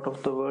many parts of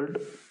the world.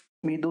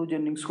 Midhu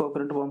Jennings,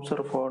 coconut palms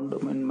are found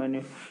in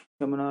many.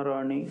 Yamuna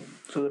Rani.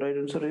 So the right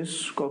answer is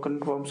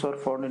coconut palms are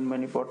found in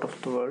many parts of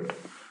the world.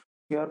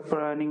 We are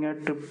planning a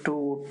trip to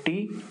Ooty.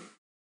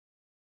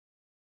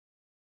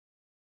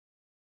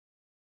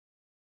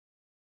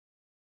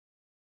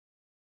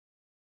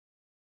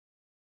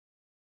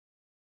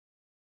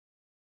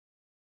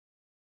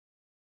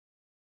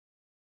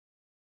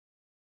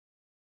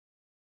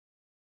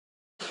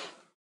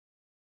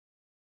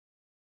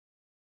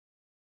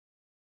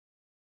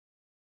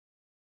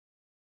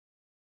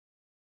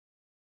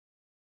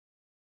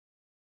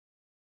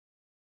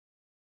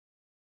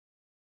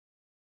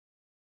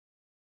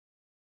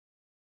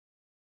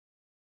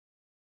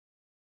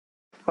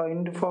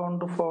 Find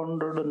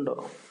founded ഉണ്ടോ?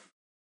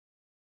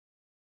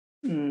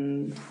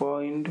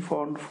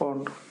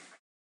 Found.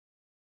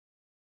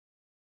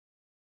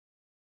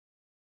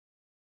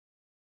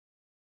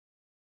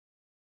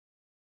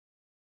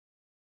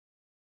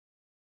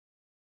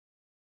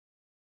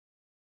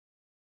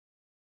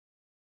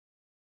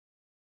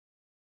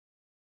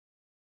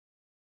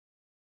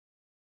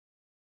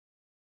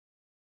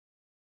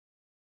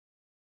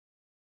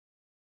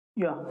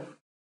 Yeah.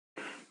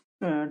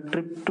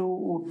 Trip to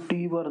Ooty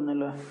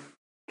പറഞ്ഞല്ലേ?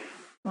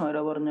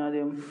 ആരാ പറഞ്ഞ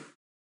ആദ്യം?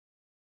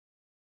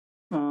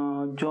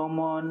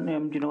 Jomon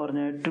M ജിന്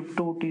പറഞ്ഞ trip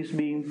to Ooty is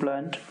being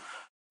planned.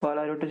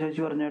 പാലാരോട്ട്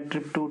Sasi പറഞ്ഞ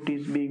trip to Ooty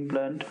is being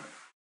planned.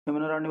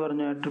 Yamuna റാണി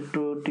പറഞ്ഞ trip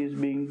to Ooty is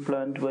being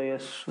planned by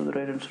us. So the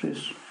right answer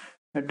is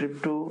a trip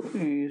to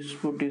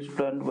Ooty is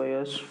planned by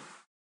us.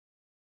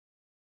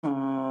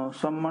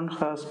 Someone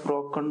has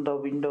broken the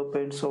window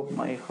panes of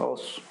my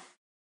house.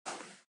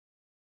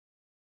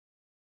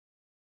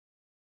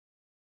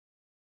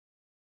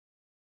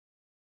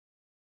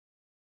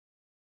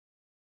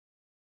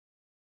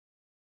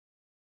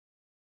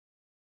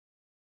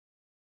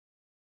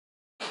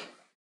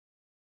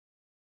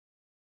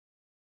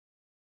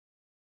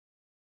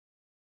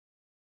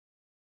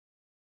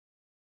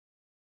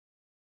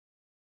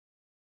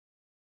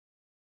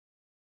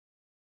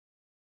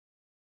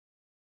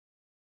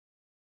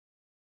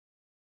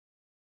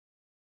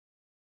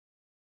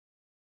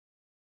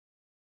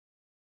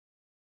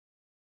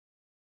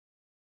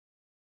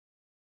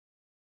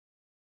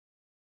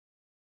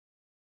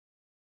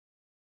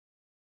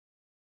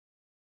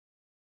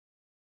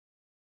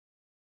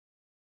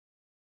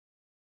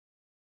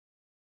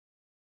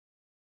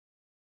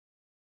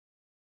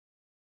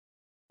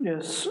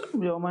 Yes,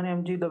 Yoman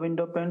MG, the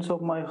window panes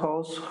of my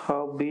house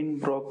have been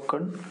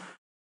broken.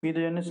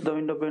 Janice, the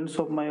window panes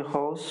of my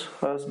house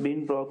has been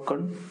broken.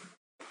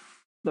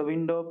 The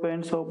window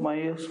panes of my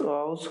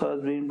house has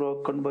been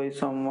broken by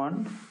someone.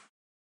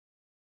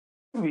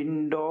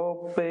 Window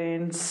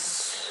panes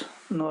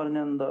എന്ന്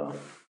പറഞ്ഞാൽ എന്താ?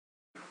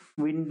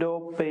 Window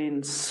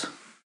panes.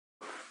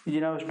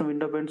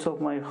 Window panes of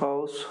my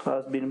house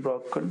has been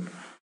broken.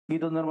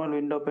 Geetu Nirmal,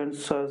 window panes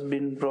has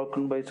been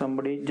broken by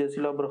somebody.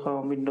 Jessila Abraham,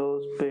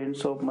 windows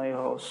panes of my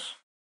house.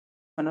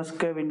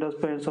 Anaska, windows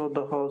panes of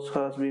the house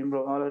has been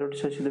broken. Alarot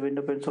Shashi, the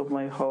window panes of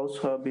my house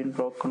have been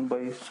broken by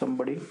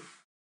somebody.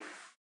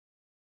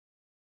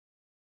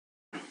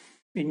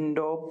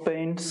 Window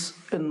panes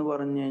എന്ന്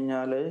പറഞ്ഞു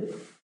കഴിഞ്ഞാല്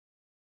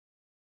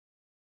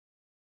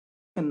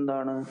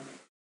എന്താണ്?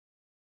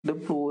 ഇത്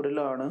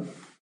പ്ലൂറലാണ്.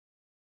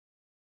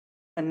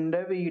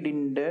 എൻ്റെ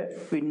വീടിൻ്റെ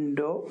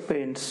window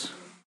pains.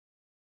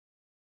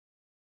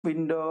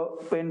 Window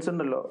pains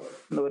ഉണ്ടല്ലോ,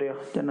 എന്താ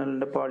പറയുക,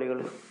 ജനലിൻ്റെ പാളികൾ.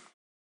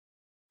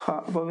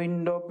 അപ്പോൾ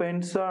വിൻഡോ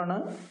പെയിൻസ് ആണ്.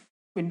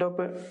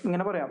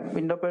 ഇങ്ങനെ പറയാം,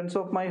 window pains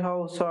of my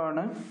house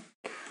ആണ്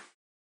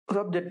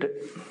സബ്ജക്റ്റ്.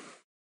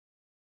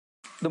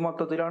 ഇത്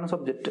മൊത്തത്തിലാണ്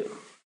സബ്ജക്റ്റ്.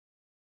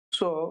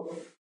 സോ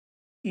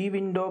ഈ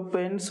window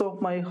pains of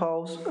my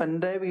house,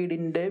 എൻ്റെ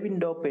വീടിൻ്റെ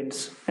വിൻഡോ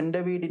പെയിൻസ്,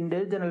 എൻ്റെ വീടിൻ്റെ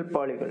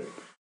ജനൽപ്പാളികൾ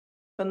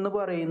എന്ന്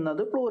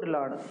പറയുന്നത്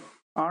പ്ലൂറലാണ്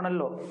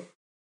ആണല്ലോ.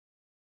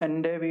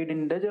 എൻ്റെ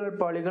വീടിൻ്റെ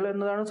ജനൽപ്പാളികൾ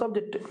എന്നതാണ്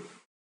subject.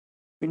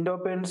 Window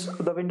pains,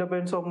 the window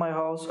pains of my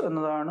house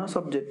എന്നതാണ്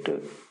സബ്ജക്റ്റ്.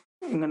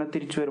 ഇങ്ങനെ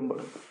തിരിച്ചു വരുമ്പോൾ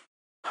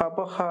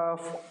അപ്പോൾ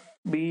have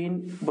been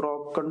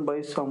broken by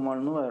someone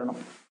എന്ന് വരണം.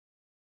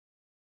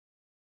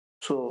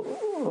 സോ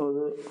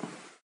അത്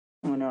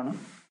അങ്ങനെയാണ്.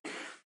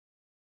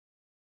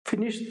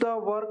 Finish the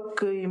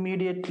work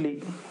immediately.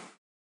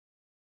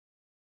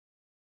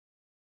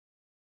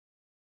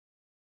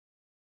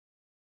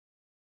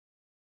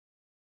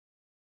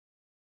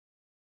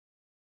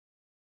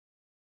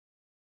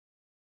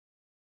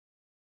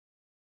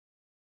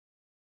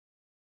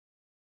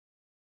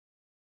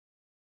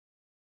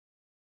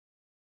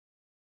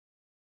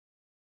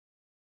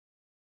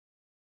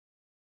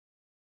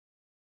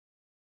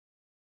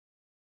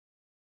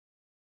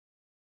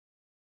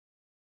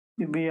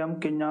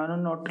 ഞാനും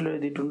നോട്ടിൽ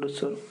എഴുതിയിട്ടുണ്ട്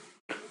sir.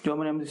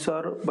 Joman M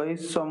sir, by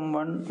sum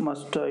one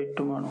must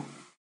ആയിട്ടും വേണോ?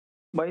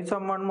 ബൈ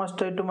സം വൺ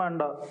മസ്റ്റ് ആയിട്ടും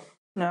വേണ്ട.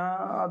 ഞാൻ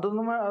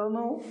അതൊന്നും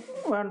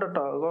വേണ്ട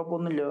കേട്ടോ,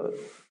 കുഴപ്പമൊന്നുമില്ല.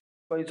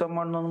 ബൈ സം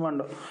വൺ ഒന്നും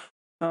വേണ്ട.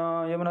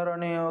 യമുന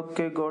റാണി,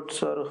 okay God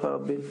sir have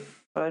been.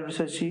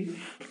 Sasi,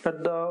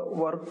 let the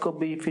work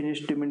B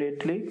finished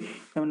immediately.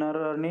 Yamuna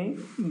Rani,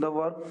 the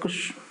work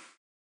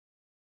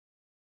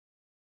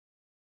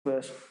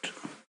best.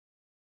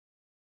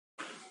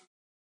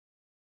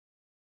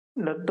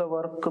 Let the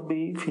work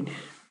be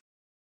finished.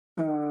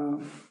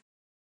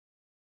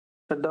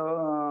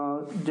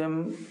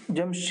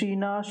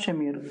 Jamshina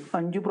Shamir,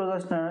 Anju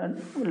Prakash Nayan,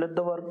 let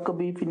the work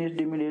be finished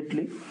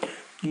immediately.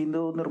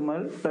 Gindu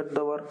Nirmal, let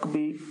the work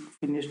be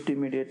finished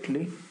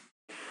immediately.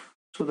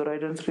 So the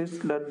right answer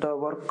is let the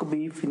work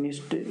be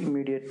finished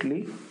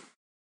immediately.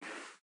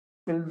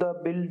 Will the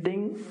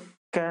building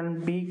can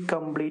be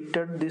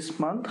completed this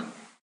month?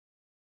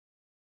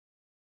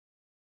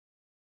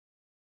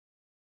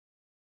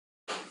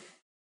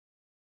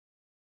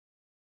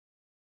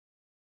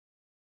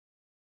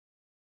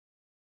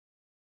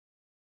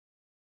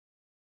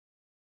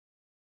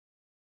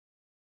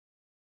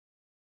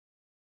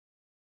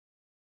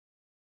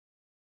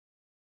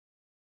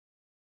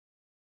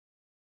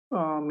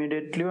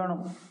 Immediately വേണം.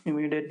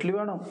 Immediately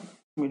വേണം.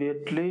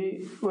 Immediately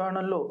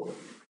വേണമല്ലോ.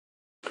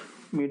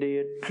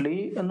 Immediately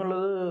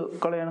എന്നുള്ളത്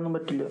കളയാനൊന്നും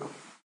പറ്റില്ല.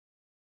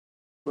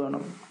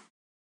 വേണം.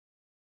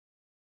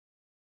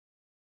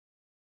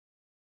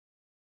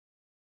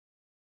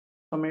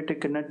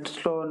 സമയത്തേക്ക് net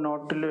slow.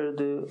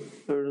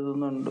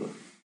 എഴുതുന്നുണ്ട്.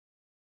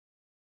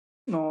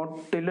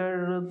 നോട്ടിൽ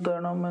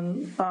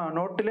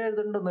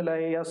എഴുതണ്ടെന്നില്ല.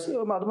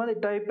 അത് മതി.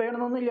 ടൈപ്പ്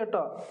ചെയ്യണമെന്നൊന്നുമില്ല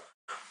കേട്ടോ.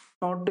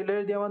 നോട്ടിൽ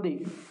എഴുതിയാൽ മതി.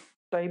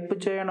 ടൈപ്പ്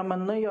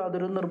ചെയ്യണമെന്ന്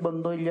യാതൊരു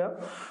നിർബന്ധവും ഇല്ല.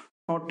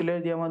 നോട്ടിൽ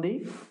എഴുതിയാൽ മതി.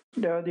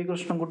 രേവതി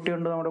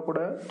കൃഷ്ണൻകുട്ടിയുണ്ട് നമ്മുടെ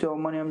കൂടെ.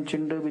 ജോമനി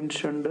അംച്ചുണ്ട്.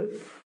 വിൻഷുണ്ട്.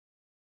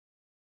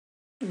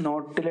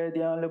 നോട്ടിൽ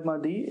എഴുതിയാലും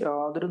മതി.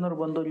 യാതൊരു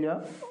നിർബന്ധവും ഇല്ല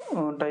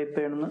ടൈപ്പ്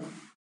ചെയ്യണമെന്ന്.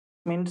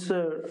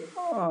 മീൻസ്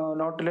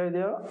നോട്ടിൽ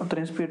എഴുതിയാൽ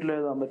അത്രയും സ്പീഡിൽ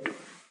എഴുതാൻ പറ്റും.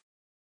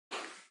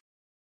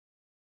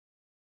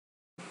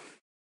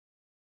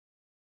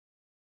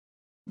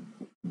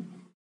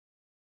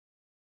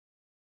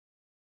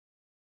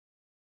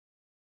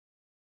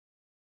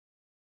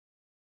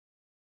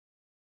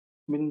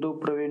 ബിന്ദു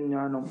പ്രവീൺ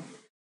ഞാനും.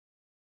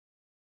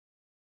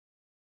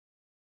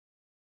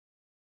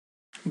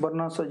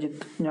 ബർണ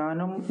സജിത്ത്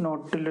ഞാനും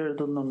നോട്ടിൽ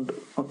എഴുതുന്നുണ്ട്.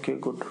 Okay,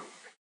 good.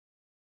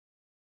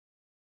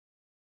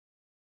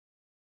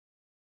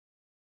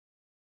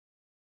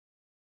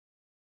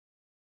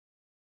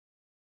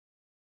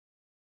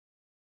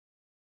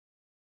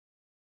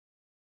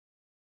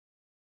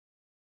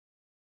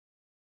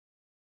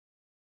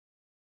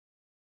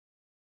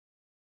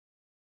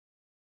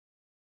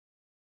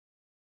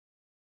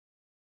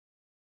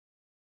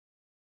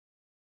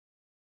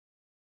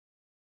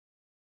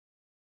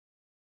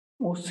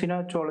 മുസിന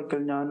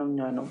ചോളക്കൽ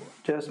ഞാനും.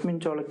 ജാസ്മിൻ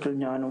ചോളക്കൽ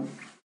ഞാനും.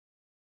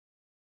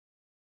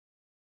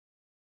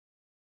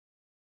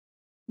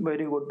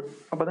 Very good.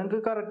 അപ്പൊ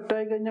നിങ്ങൾക്ക് കറക്റ്റ്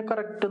ആയി കഴിഞ്ഞാൽ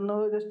കറക്റ്റ് എന്ന്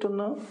ജസ്റ്റ്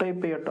ഒന്ന്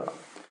ടൈപ്പ് ചെയ്യട്ടോ.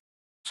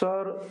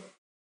 സാർ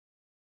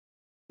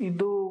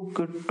ഇത്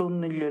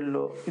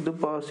കിട്ടുന്നില്ലല്ലോ. ഇത്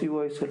പാസീവ്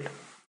വോയിസ് അല്ലേ?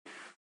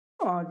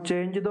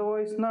 ചേഞ്ച് ദ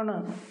വോയിസ് എന്നാണ്.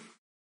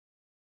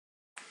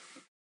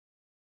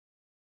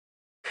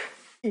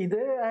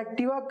 ഇത്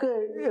ആക്റ്റീവ് ആക്ക്.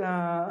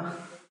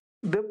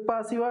 ഇത്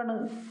പാസീവാണ്.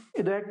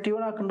 ഇത്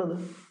ആക്റ്റീവാണ് ആക്കേണ്ടത്.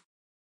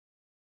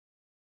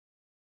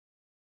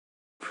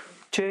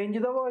 ചേഞ്ച്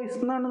ദ വോയിസ്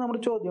എന്നാണ്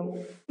നമ്മുടെ ചോദ്യം.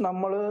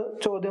 നമ്മൾ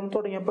ചോദ്യം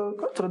തുടങ്ങിയപ്പോൾ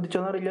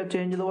ശ്രദ്ധിച്ചോന്നറിയില്ല.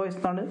 ചേഞ്ച് ദ വോയിസ്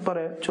എന്നാണ്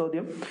പറയാ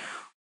ചോദ്യം.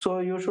 So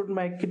you should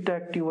make it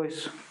active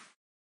voice.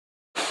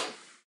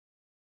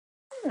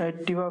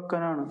 Active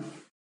ആക്കാനാണ്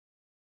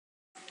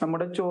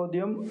നമ്മുടെ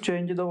ചോദ്യം.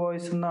 ചേഞ്ച് ദ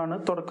വോയിസ് എന്നാണ്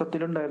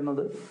തുടക്കത്തിൽ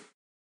ഉണ്ടായിരുന്നത്.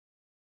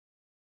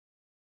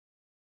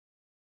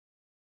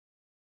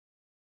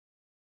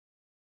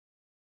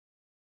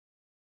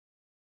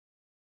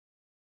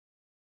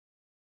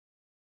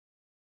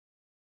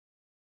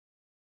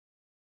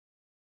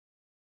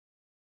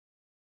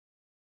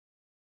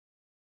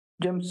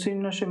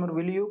 Jamsina Shimmer,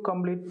 will you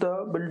complete the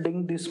building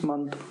this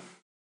month?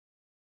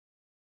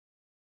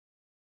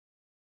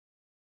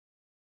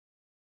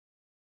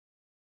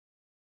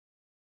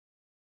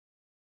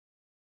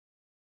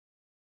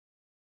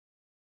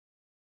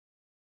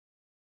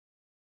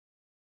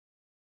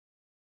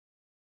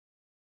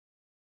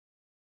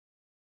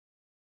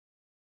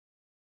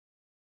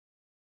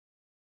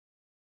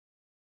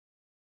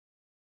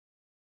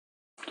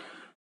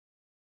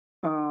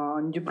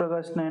 Anju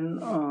Prakash Nayan,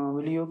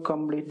 will you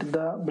complete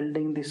the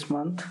building this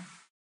month?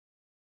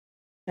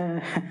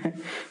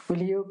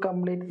 Will you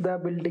complete the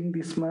building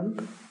this month?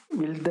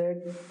 Will they?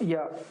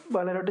 Yeah.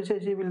 Valalotti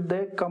Shashi, will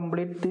they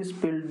complete this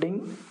building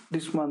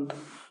this month?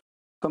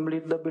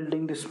 Complete the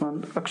building this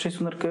month. Akshay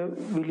Sundarke,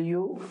 will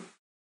you?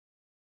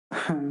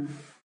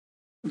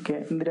 Okay.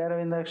 Indira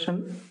Ravindakshan,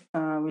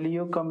 will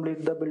you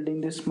complete the building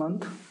this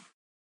month?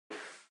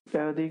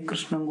 Yadi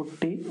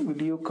Krishnangutti,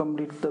 will you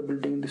complete the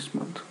building this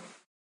month?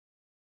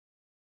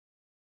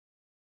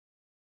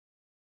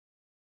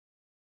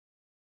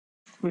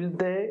 Will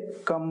they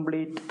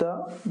complete the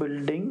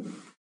building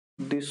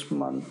this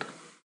month?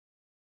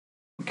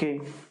 Okay.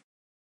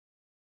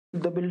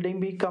 The building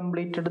be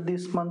completed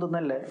this month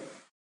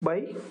by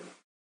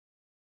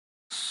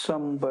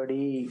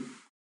somebody.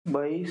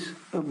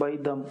 By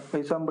them.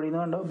 By somebody,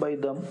 no, by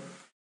them.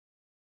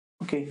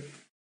 Okay.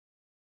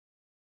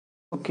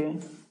 Okay.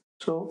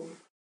 So,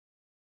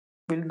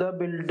 will the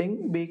building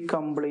be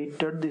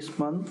completed this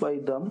month by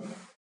them?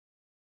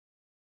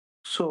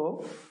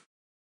 So,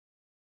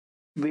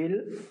 will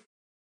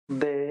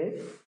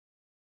they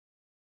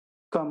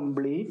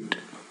complete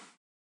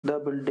the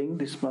building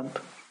this month?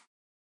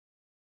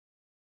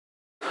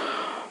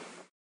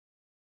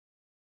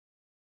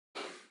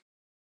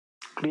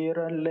 Clear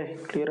അല്ലേ?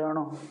 Clear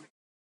ആണോ?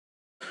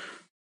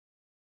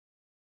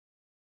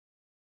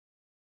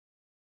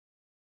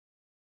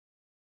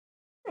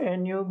 A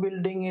new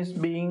building is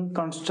being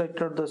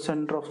constructed at the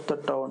center of the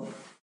town.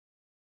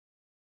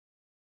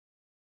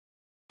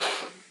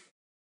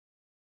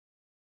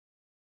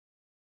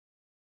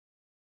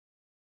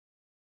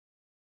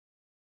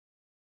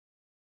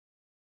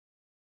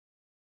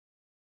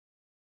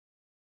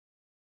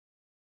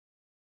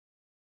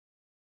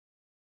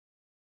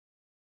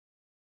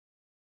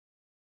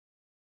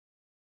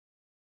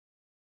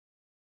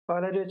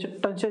 പാലാരി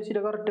വെച്ചിട്ട്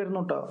ചേച്ചിയുടെ correct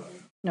ആയിരുന്നു കേട്ടോ,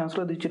 ഞാൻ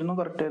ശ്രദ്ധിച്ചിരുന്നു,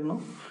 correct ആയിരുന്നു.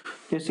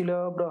 ജെസില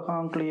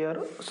Abraham clear,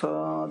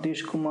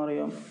 Satheesh Kumar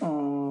M,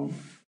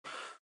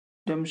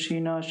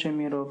 Jamsheena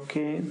Shameer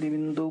okay,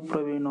 ദിവിന്ദു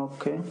Praveen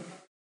okay,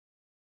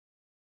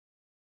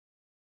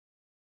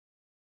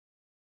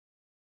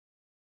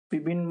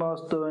 Vipin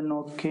Vasthavan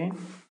okay,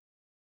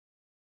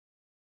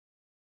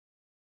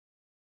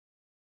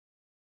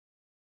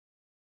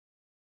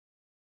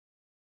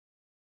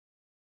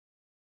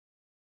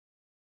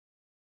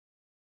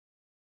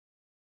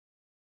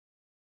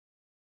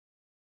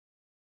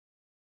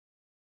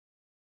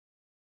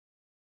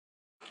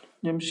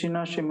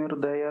 Jamshina Shamir,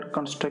 they are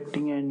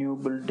constructing a new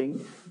building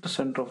at the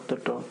center of the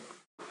town.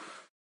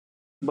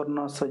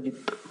 Barna Sajid,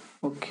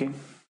 okay.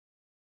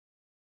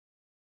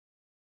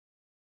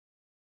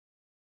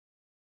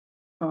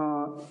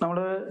 നമ്മൾ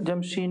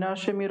ജംഷീന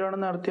ഷമീറാണ്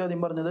നേരത്തെ ആദ്യം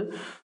പറഞ്ഞത്.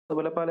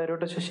 അതുപോലെ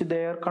പാലാരിവട്ട Sasi, they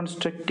are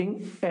constructing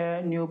A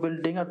new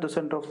building at the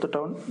centre of the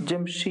town.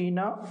 Jamsheena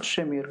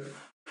Shameer.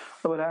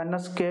 അതുപോലെ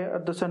Anas K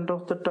at the centre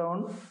of the town.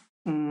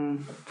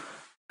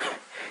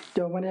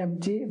 Joman M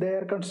G, they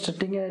are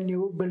constructing A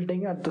new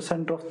building at the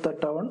centre of the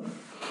town.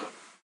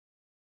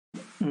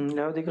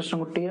 രാവതി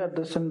Krishnankutty at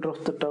the centre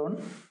of the town.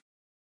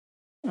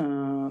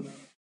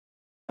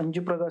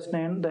 Anju Prakash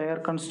nine, they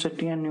are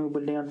constructing A new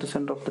building at the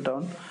centre of the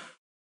town.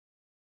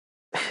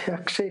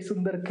 Akshay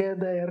Sundar K,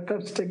 they are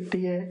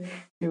constructing a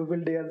new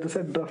building at the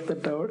center of the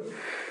town.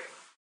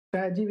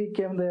 Raji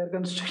became, they are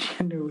constructing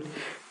a new building.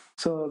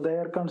 So they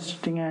are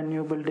constructing a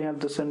new building at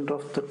the center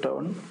of the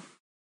town.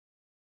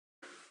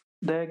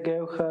 They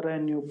gave her a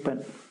new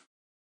pen.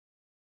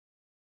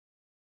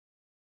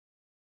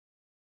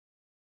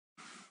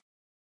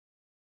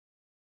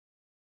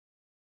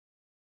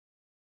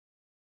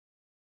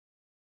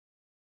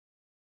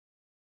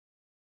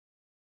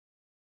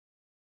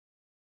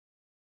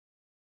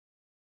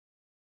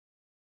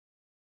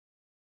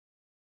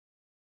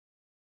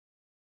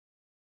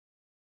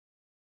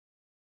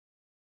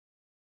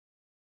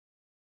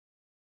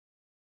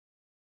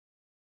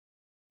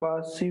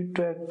 Passive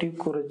to active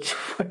കുറച്ച്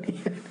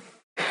പണിയാണ്.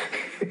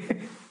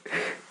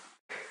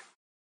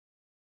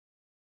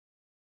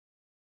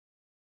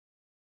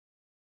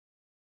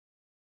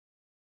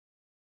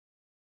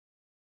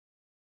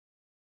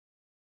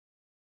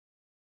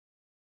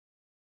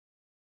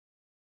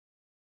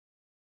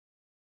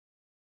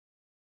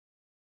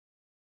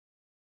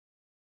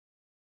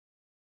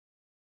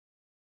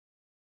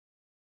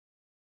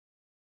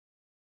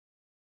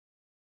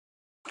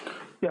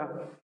 Yeah.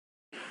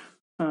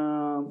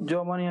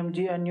 Jomani MG,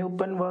 a new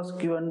pen was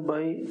given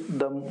by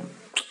them.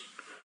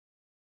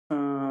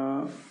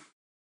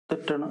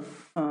 തെറ്റാണ്.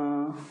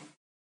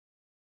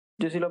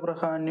 Jesila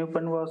Braha, a new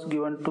pen was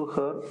given to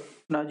her.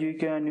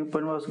 Najivika, a new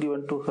pen was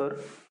given to her.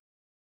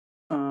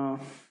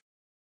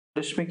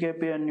 Rashmi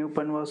KP, a new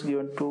pen was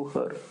given to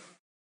her.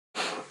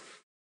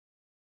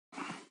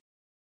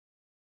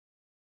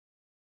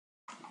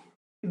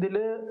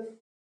 ഇതില്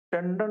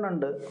രണ്ടെണ്ണം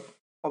ഉണ്ട്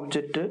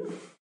object,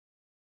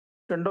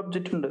 രണ്ട്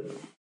object ഉണ്ട്.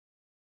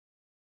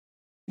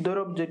 ഇതൊരു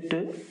object,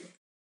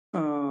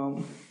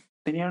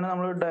 ഇതിനെയാണ്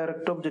നമ്മൾ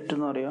direct object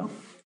എന്ന് പറയാം.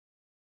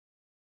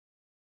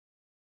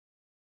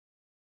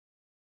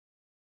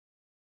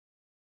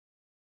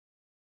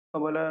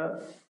 അതുപോലെ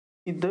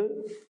ഇത്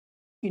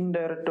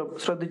ഇൻഡയറക്റ്റ്.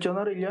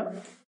 ശ്രദ്ധിച്ചോന്നറിയില്ല,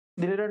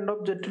 ഇതിൽ രണ്ട്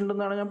ഒബ്ജക്റ്റ്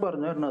ഉണ്ടെന്നാണ് ഞാൻ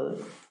പറഞ്ഞു തരുന്നത്.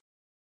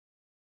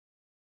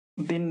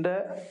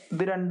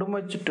 ഇത് രണ്ടും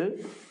വെച്ചിട്ട്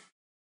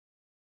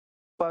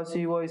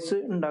പാസീവ് വോയിസ്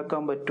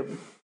ഉണ്ടാക്കാൻ പറ്റും.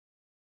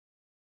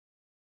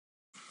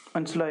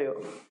 മനസ്സിലായോ?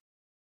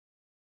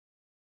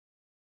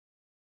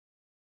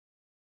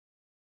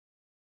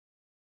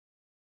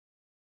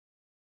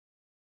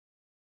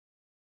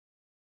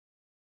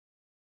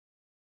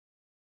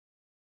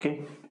 Okay,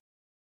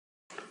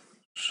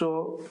 so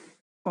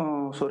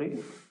sorry,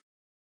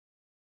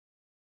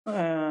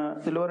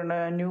 ഇതിൽ പറയുന്ന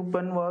new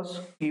pen was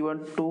given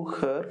to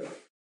her.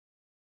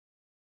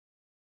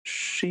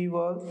 She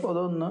was,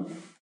 അതൊന്ന്,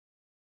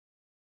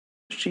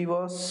 she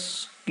was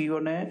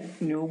given A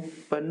new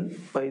pen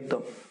by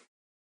dum.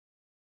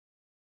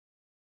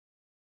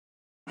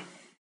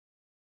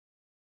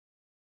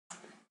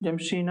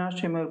 Jamsheena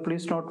Shameer,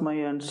 please note my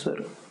answer.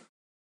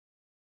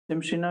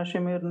 Jamsheena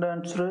ഷമീറിന്റെ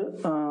answer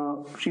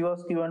she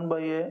was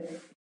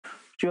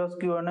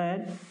given a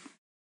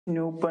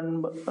new pen.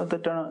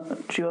 തെറ്റാണ്.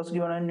 she was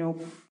given a new,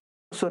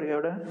 sorry,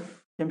 അവിടെ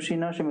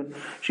Jamsheena Shameer,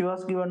 she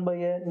was given by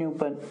a new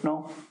pen. No,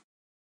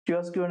 she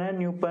was given a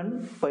new pen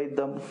by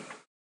them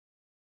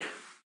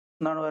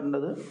എന്നാണ്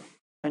വരേണ്ടത്.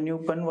 a new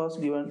pen was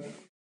given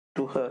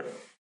to her.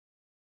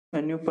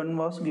 a new pen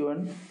was given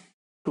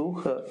to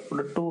her.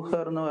 ഇവിടെ to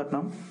her എന്ന്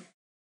വരണം.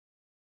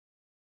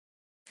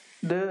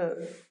 ഇത്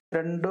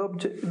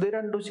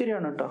രണ്ടും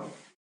ശരിയാണ് കേട്ടോ.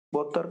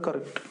 Both are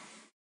correct.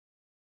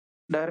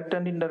 Direct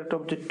and indirect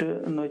object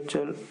എന്ന്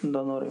വെച്ചാൽ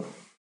എന്താന്ന് പറയും?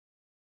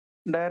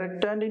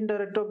 ഡയറക്റ്റ് ആൻഡ്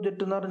ഇൻഡയറക്റ്റ്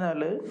ഒബ്ജക്റ്റ് എന്ന്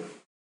പറഞ്ഞാൽ,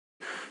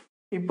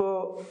 ഇപ്പോ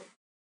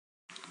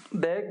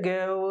they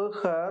gave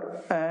her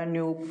a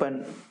new pen.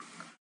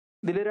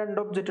 ഇതിൽ രണ്ട്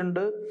ഒബ്ജക്റ്റ്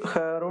ഉണ്ട്,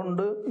 ഹെയറും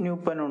ഉണ്ട്,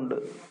 ന്യൂപ്പനും ഉണ്ട്.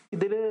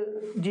 ഇതിൽ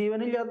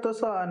ജീവനില്ലാത്ത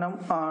സാധനം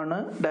ആണ്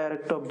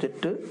ഡയറക്റ്റ്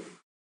ഒബ്ജക്റ്റ്,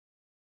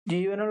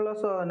 ജീവനുള്ള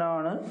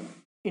സാധനമാണ്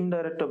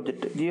ഇൻഡയറക്റ്റ്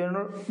ഒബ്ജക്റ്റ്.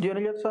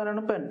 ജീവനില്ലാത്ത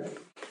സാധനമാണ് pen,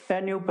 A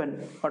new pen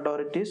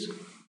വട്ടോർ it is.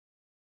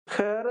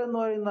 Hair എന്ന്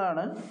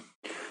പറയുന്നതാണ്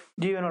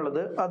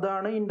ജീവനുള്ളത്,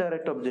 അതാണ്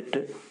ഇൻഡയറക്റ്റ്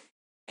ഒബ്ജക്റ്റ്.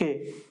 ഓക്കെ,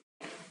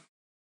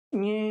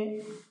 ഇനി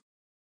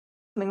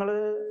നിങ്ങൾ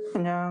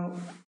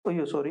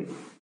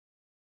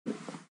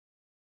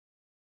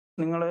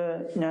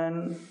ഞാൻ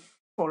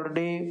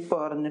ഓൾറെഡി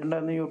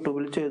പറഞ്ഞിട്ടുണ്ടായിരുന്നു,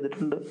 യൂട്യൂബിൽ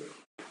ചെയ്തിട്ടുണ്ട്,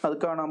 അത്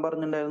കാണാൻ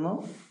പറഞ്ഞിട്ടുണ്ടായിരുന്നു.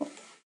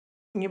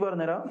 ഇനി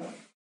പറഞ്ഞുതരാം.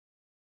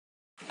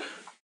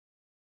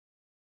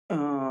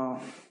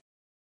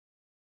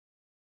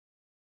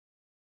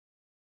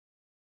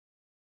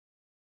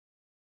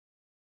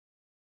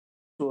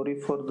 Sorry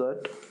for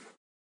that.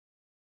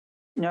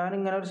 ഞാൻ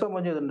ഇങ്ങനെ ഒരു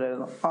സംഭവം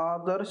ചെയ്തിട്ടുണ്ടായിരുന്നു.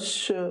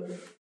 ആദർശ്,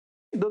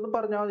 ഇതൊന്ന്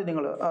പറഞ്ഞാൽ മതി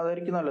നിങ്ങൾ,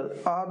 അതായിരിക്കും നല്ലത്.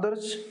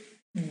 Adarsh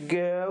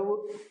gave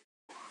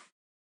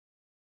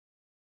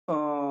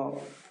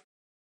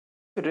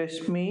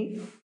Rashmi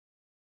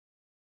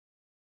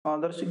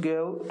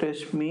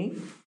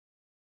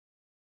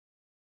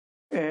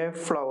A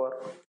flower.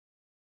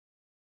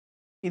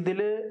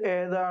 ഇതില്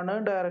ഏതാണ്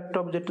ഡയറക്റ്റ്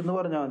ഒബ്ജക്റ്റ് എന്ന്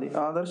പറഞ്ഞാൽ മതി.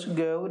 Adarsh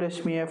gave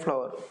Rashmi A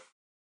flower.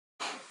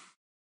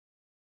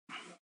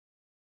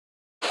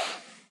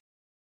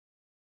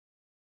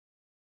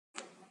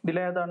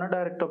 ഇതിലേതാണ്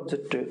ഡയറക്റ്റ്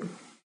ഒബ്ജക്റ്റ്?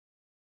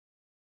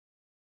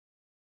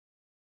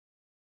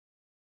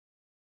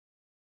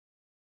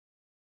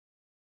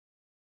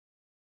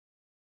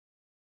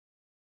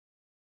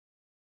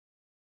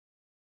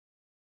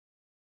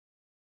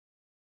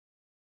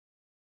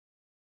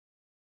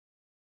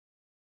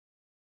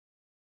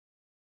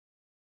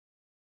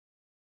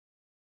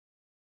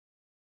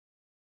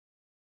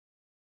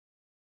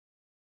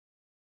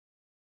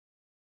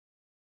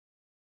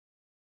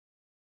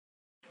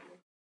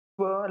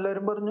 ഇപ്പോൾ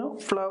എല്ലാവരും പറഞ്ഞു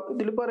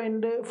ഇതിൽ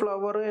പറയുന്നുണ്ട്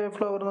ഫ്ലവർ, എ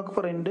ഫ്ലവർ എന്നൊക്കെ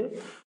പറയുന്നുണ്ട്.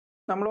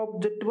 നമ്മൾ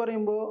ഒബ്ജക്റ്റ്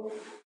പറയുമ്പോൾ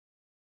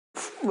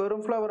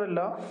വെറും ഫ്ലവർ അല്ല,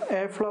 എ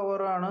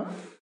ഫ്ലവർ ആണ്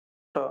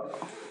കേട്ടോ.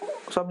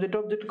 സബ്ജക്റ്റ്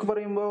ഒബ്ജക്റ്റ്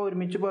പറയുമ്പോൾ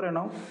ഒരുമിച്ച്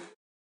പറയണം.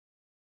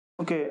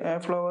 ഓക്കെ, എ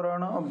ഫ്ലവർ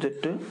ആണ്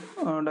ഒബ്ജക്റ്റ്,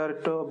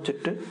 ഡയറക്റ്റ്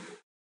ഒബ്ജക്റ്റ്.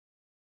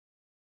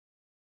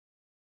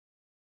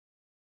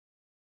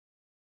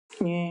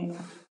 ഇനി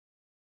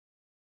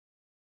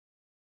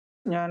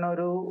ഞാൻ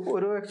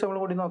ഒരു എക്സാമ്പിൾ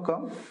കൂടി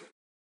നോക്കാം.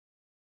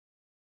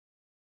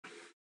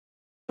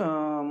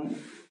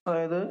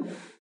 അതായത്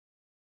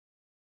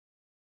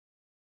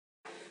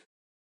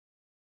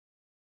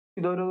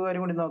ഇതൊരു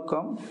കാര്യം കൂടി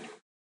നോക്കാം.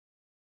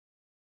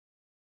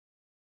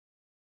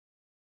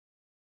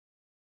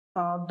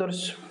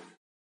 ആദർശ്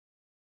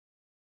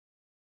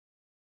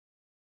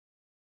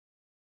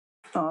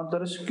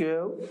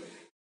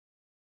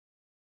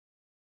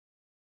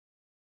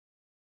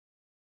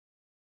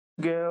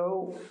ഗേവ്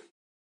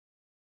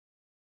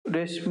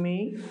രശ്മി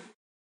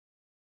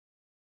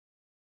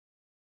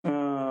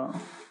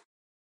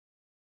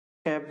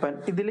ഏപ്പൻ.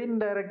 ഇതിൽ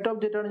ഇൻഡയറക്റ്റ്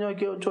ഒബ്ജക്റ്റ് ആണ്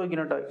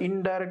ചോദിക്കുന്നത് കേട്ടോ.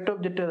 ഇൻഡയറക്റ്റ്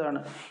ഒബ്ജക്റ്റ് ഏതാണ്?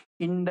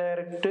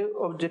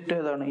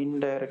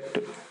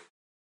 ഇൻഡയറക്റ്റ്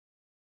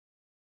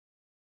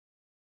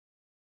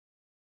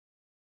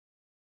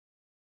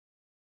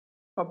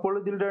അപ്പോൾ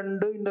ഇതിൽ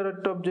രണ്ട്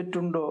ഇൻഡയറക്റ്റ് ഒബ്ജക്റ്റ്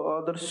ഉണ്ടോ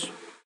ആദർശ്?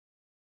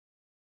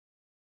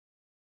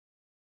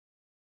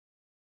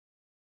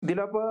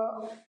 ഇതിലപ്പോ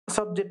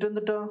സബ്ജക്റ്റ്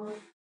എന്നിട്ടോ?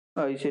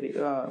 ശരി,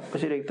 ഇപ്പൊ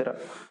ശരിയാക്കി തരാം.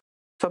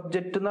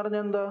 സബ്ജക്റ്റ് എന്ന്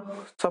പറഞ്ഞാൽ എന്താ?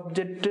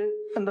 സബ്ജക്റ്റ്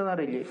എന്താന്ന്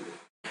അറിയില്ലേ?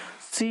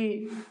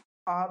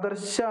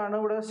 ആദർശാണ്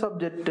ഇവിടെ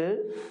സബ്ജക്റ്റ്.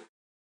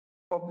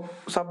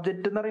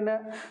 സബ്ജക്റ്റ് എന്ന് പറയുന്ന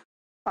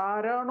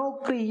ആരാണോ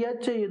ക്രിയ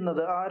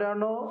ചെയ്യുന്നത്,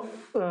 ആരാണോ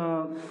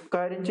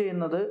കാര്യം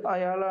ചെയ്യുന്നത്,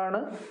 അയാളാണ്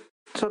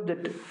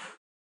subject.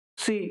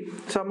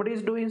 somebody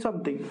is doing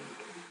something,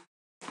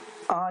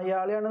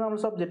 അയാളെയാണ് നമ്മൾ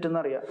സബ്ജക്റ്റ് എന്ന്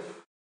അറിയാം.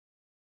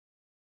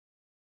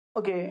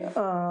 ഓക്കെ,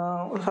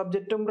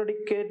 സബ്ജക്റ്റും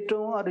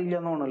പ്രെഡിക്കേറ്റും അറിയില്ല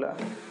എന്ന് തോന്നില്ല.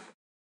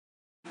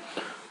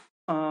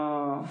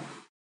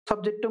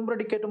 സബ്ജക്റ്റും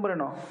പ്രെഡിക്കേറ്റും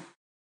പറയണോ?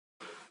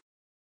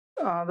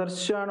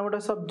 ആദർശാണ് ഇവിടെ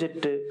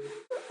സബ്ജക്റ്റ്.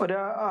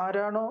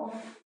 ആരാണോ,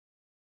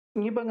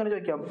 ഇനിയിപ്പോ എങ്ങനെ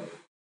ചോദിക്കാം,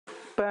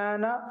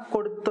 പേന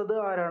കൊടുത്തത്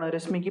ആരാണ്,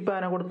 രശ്മിക്ക്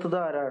പേന കൊടുത്തത്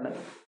ആരാണ്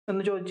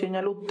എന്ന് ചോദിച്ചു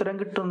കഴിഞ്ഞാൽ ഉത്തരം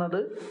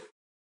കിട്ടുന്നത്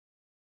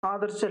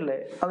ആദർശല്ലേ,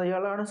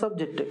 അയാളാണ്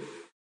സബ്ജക്റ്റ്.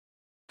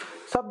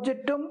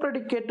 സബ്ജക്റ്റും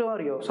പ്രെഡിക്കേറ്റും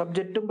അറിയോ?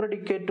 സബ്ജക്റ്റും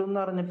പ്രെഡിക്കേറ്റും എന്ന്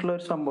അറിഞ്ഞിട്ടുള്ള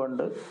ഒരു സംഭവം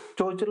ഉണ്ട്,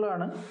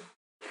 ചോദിച്ചിട്ടുള്ളതാണ്.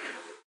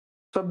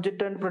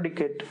 Subject and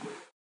predicate.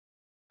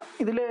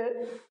 ഇതില്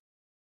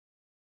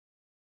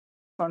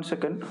 1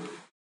 സെക്കൻഡ്.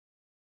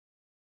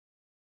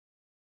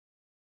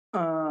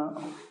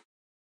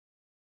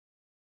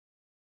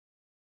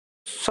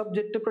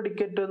 സബ്ജക്റ്റ്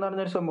പ്രെഡിക്കേറ്റ് എന്ന്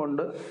പറഞ്ഞൊരു സംഭവം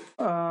ഉണ്ട്,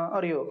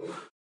 അറിയോ?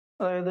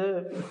 അതായത്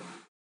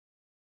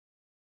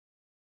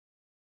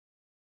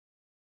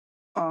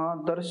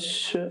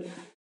Adarsh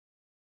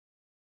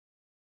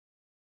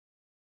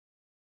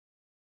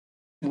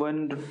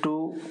went to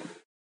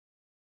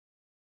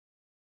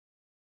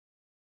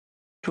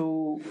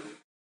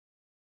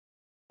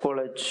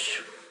college.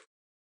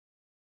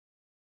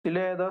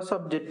 ഇതിലേതാ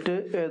subject,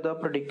 ഏതാ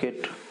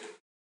predicate?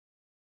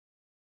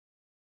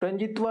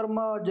 Ranjith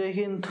Varma, Jai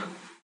Hind.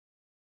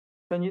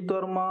 Ranjit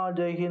Verma,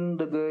 Jai Hind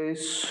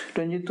guys.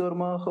 Ranjit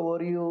Verma, how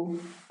are you?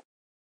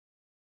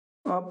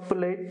 Up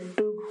late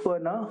हुआ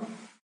ना?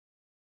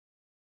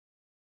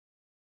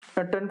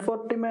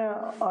 10:40 में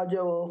आ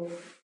जाओ.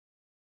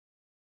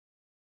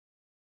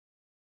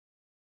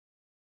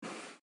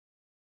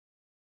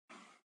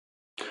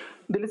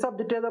 दिल्ली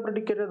सब्जेक्ट ഏതാ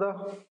predicate ഏതാ?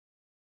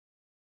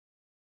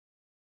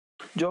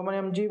 Joman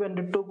MG went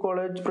to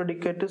college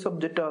predicate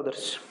subject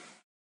others.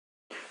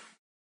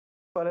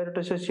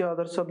 പലരുടെ ശശി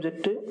other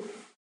subject.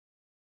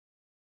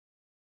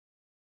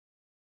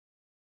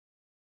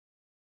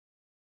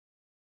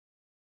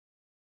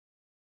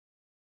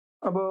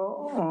 അപ്പോൾ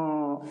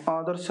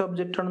other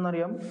subject ആണെന്ന്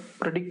അറിയാം.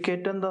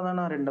 predicate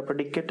എന്താണെന്നാണ് അറിയണ്ട.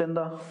 predicate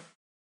എന്താ?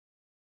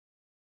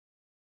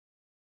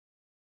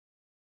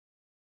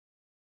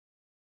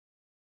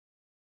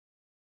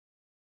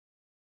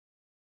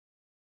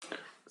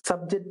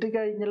 സബ്ജക്റ്റ്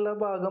കഴിഞ്ഞുള്ള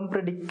ഭാഗം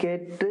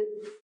പ്രെഡിക്കേറ്റ്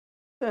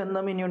എന്ന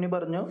മിനിയോണി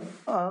പറഞ്ഞു.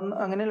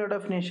 അങ്ങനെയുള്ള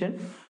ഡെഫിനേഷൻ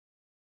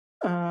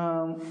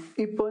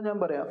ഇപ്പോൾ ഞാൻ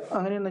പറയാം.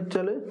 അങ്ങനെയെന്ന്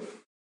വെച്ചാൽ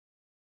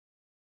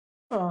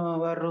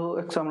വേറൊരു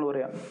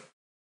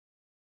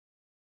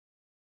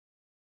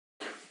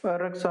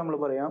എക്സാമ്പിൾ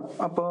പറയാം.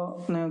 അപ്പോൾ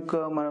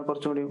നിങ്ങൾക്ക്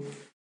കുറച്ചുകൂടി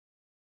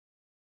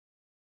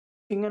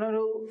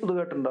ഇങ്ങനൊരു ഇത്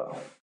കേട്ടിട്ടുണ്ടോ?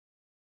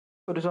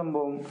 ഒരു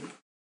സംഭവം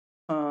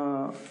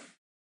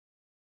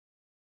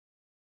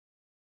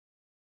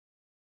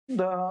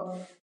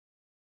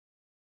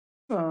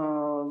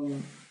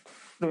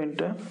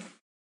minute.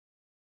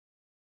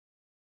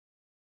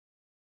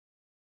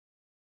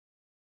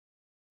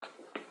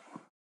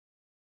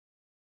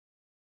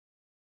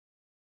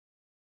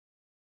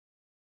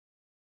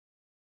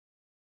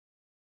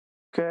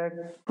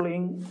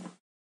 cackling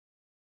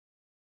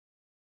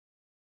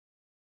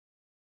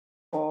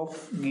of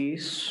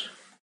geese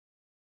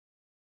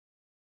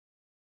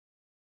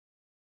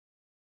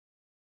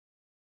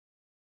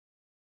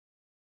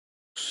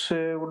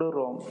saved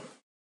Rome.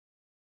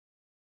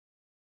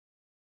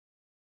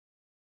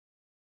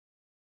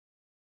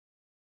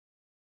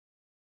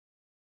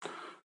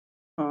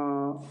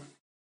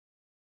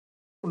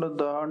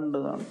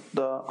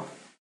 The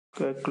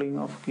cackling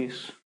of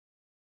geese.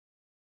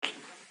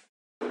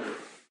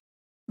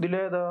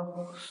 ഇതിലേതാ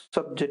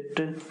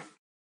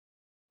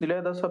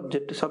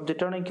subject?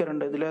 Subject ആണ് എനിക്ക്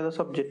അറിയേണ്ടത്. ഇതിലേതാ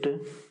സബ്ജക്റ്റ്?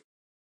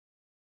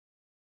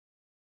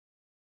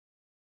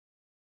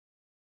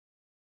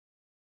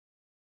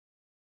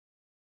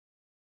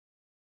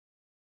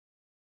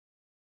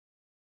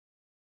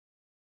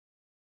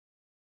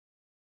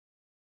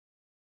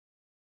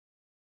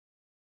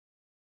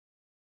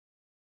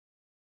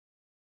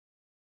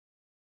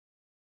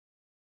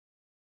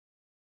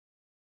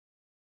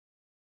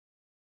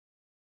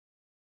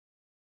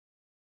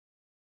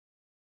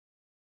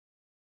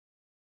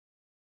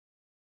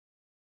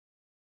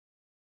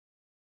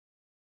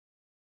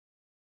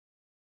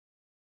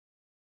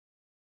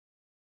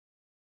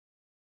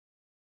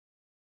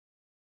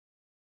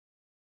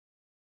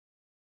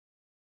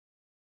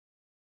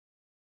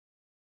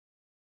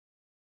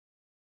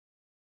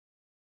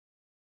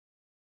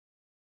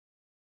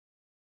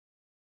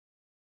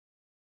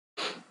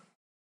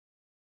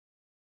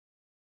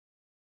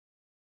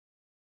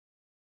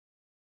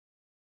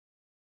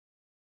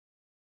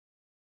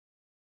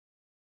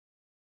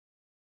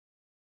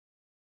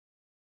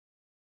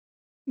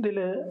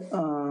 ഇതില്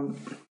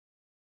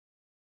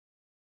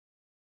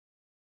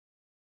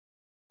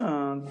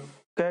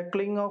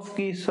cackling of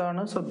geese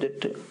ആണ്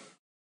സബ്ജക്റ്റ്.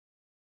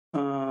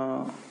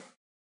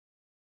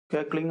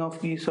 cackling of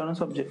geese ആണ്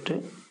സബ്ജക്റ്റ്.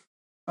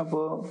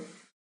 അപ്പോൾ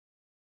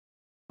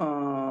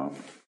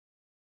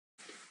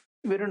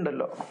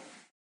ഇവരുണ്ടല്ലോ,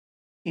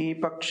 ഈ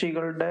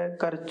പക്ഷികളുടെ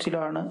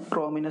കരച്ചിലാണ്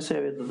റോമിനെ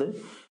സേവ് ചെയ്തത്.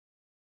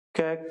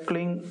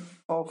 cackling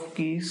of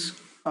geese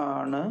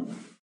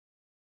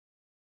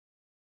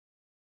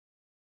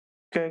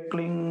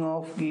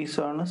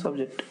ആണ്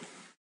സബ്ജക്റ്റ്.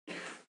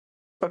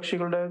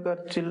 പക്ഷികളുടെ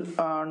കരച്ചിൽ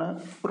ആണ്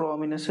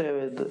റോമിനെ സേവ്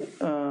ചെയ്തത്.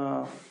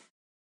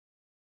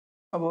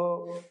 അപ്പോ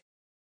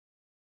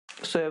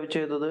സേവ്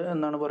ചെയ്തത്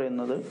എന്നാണ്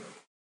പറയുന്നത്.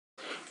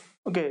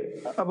 ഓക്കെ,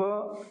 അപ്പോ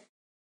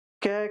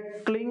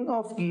cackling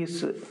ഓഫ്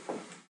ഗീസ്,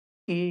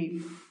 ഈ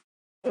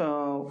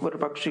ഒരു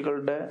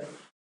പക്ഷികളുടെ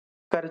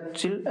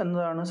കരച്ചിൽ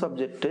എന്നതാണ്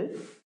സബ്ജക്റ്റ്.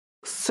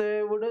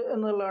 സേവ്ഡ്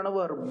എന്നുള്ളതാണ്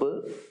വെർബ്.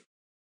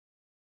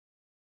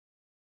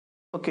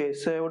 ഓക്കെ,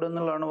 സേവ്ഡ്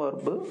എന്നുള്ളതാണ്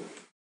വെർബ്.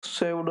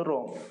 Saved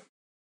Rome.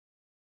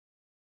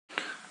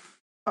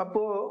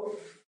 അപ്പോ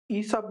ഈ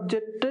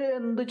സബ്ജക്റ്റ്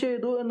എന്ത്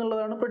ചെയ്തു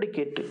എന്നുള്ളതാണ്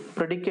പ്രെഡിക്കേറ്റ്.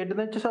 പ്രെഡിക്കേറ്റ്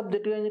എന്ന് വെച്ചാൽ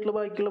സബ്ജക്റ്റ് കഴിഞ്ഞിട്ടുള്ള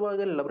ബാക്കിയുള്ള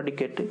ഭാഗമല്ല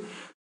പ്രെഡിക്കേറ്റ്.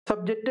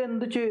 സബ്ജക്റ്റ്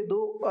എന്ത് ചെയ്തു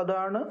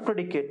അതാണ്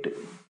predicate.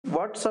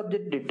 What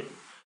subject did.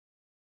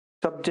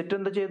 Subject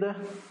എന്താ ചെയ്ത?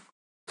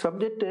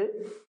 സബ്ജക്റ്റ്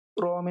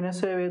റോമിനെ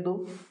സേവ് ചെയ്തു.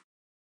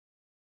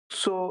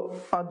 സോ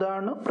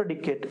അതാണ്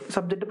പ്രെഡിക്കേറ്റ്.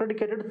 Subject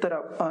predicate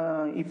എടുത്തരാം.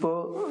 ഇപ്പോ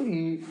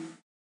ഈ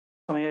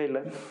സമയമില്ല,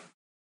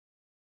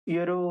 ഈ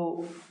ഒരു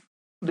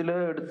ഇതിൽ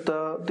എടുത്ത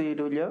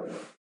തീരൂല.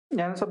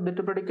 ഞാൻ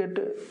സബ്ജക്റ്റ്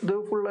പ്രെഡിക്കേറ്റ് ഇത്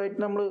ഫുള്ളായിട്ട്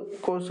നമ്മൾ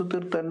കോഴ്സ്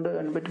തീർത്തുണ്ട്,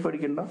 അതിനെപ്പറ്റി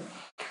പഠിക്കണ്ട.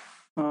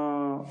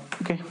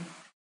 ഓക്കെ,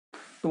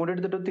 ഇതുകൂടി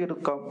എടുത്തിട്ട്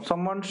തീർക്കാം.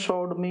 someone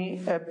showed me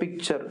a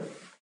picture.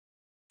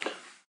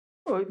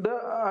 ഇത്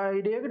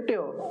ഐഡിയ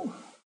കിട്ടിയോ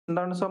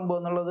എന്താണ് സംഭവം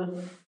എന്നുള്ളത്?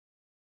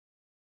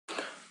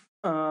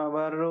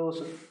 വേറൊരു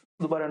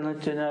ഇത് പറയാന്ന്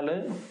വെച്ച് കഴിഞ്ഞാല്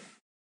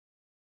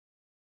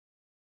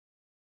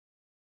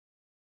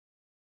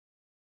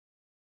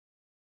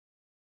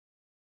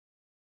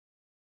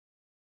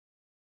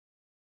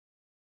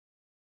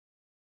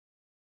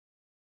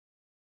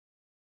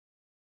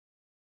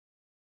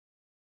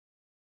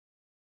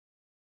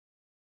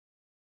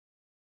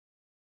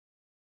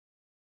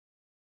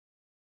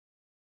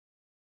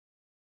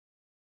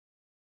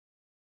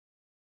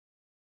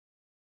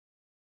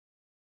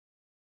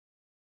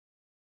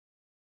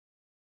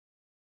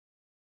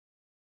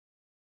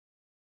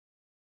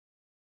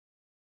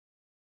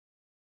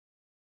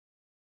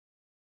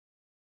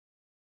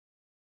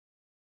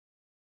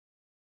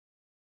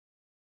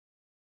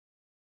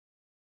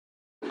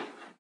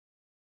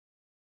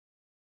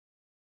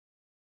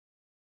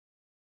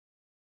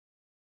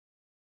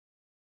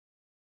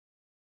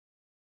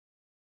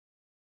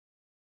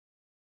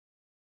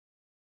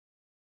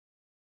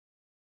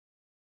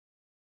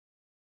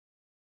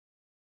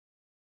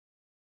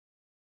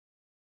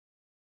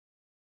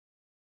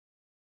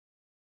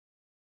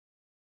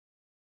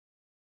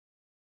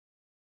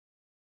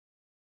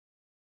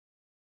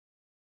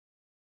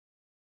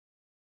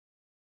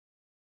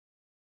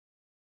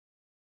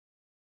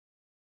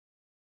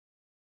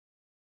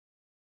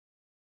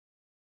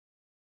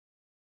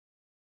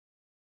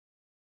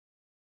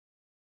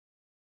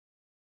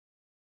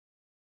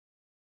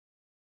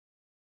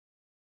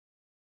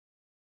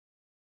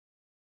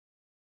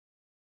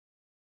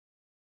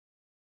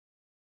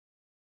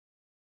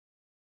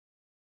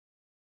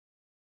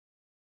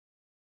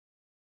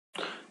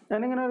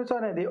ഞാനിങ്ങനെ ഒരു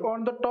സാധനം എഴുതി on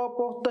the top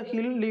of the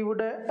hill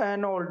lived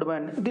an old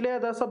man.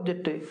 ഇതിലേതാ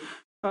subject?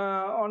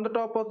 On the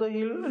top of the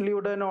hill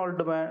lived an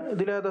old man.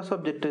 ഇതിലേതാ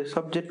subject?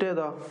 Subject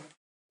ഏതാ?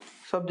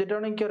 സബ്ജക്റ്റ്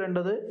ആണ് എനിക്ക്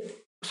അറിയേണ്ടത്.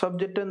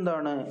 സബ്ജക്റ്റ്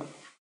എന്താണ്?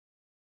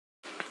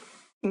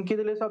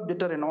 എനിക്കിതിൽ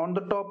സബ്ജക്റ്റ് അറിയണം. On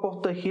the top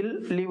of the hill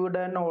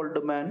lived an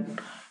old man.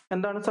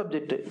 എന്താണ്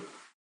subject?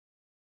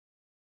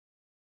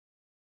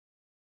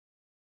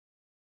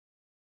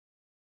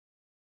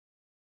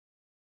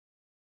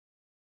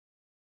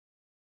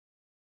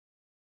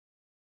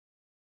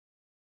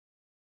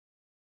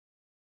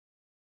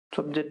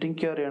 Subject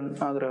എനിക്ക് അറിയാൻ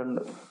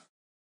ആഗ്രഹമുണ്ട്.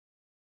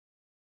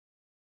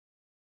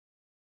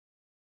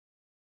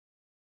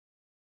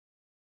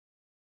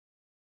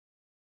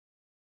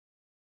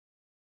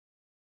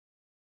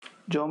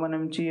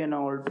 ജോമനംജി an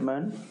old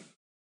man.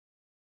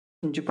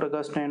 ഇഞ്ചി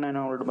Prakash nine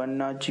an old man.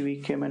 Naji V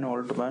came an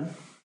old man.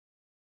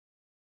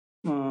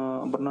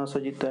 Aparna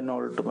Sajith an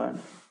old man.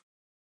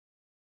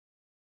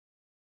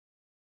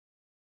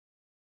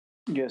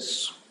 Yes.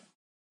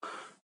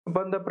 അപ്പൊ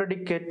എന്താ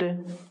പ്രെഡിക്കേറ്റ്?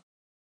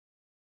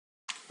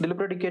 ഇതിൽ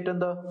പ്രെഡിക്കേറ്റ്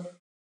എന്താ?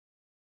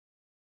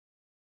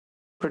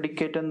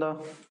 പ്രെഡിക്കേറ്റ് എന്താ?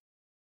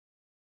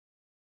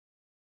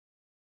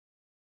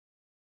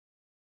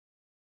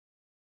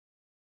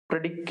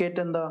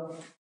 പ്രെഡിക്കേറ്റ് എന്താ?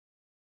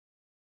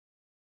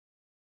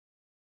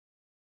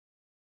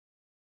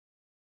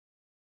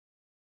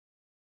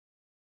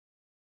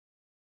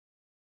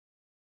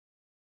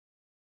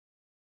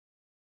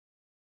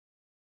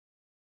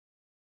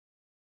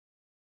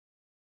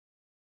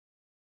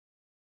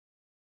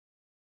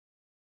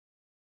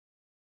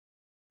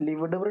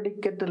 ലിവിഡ്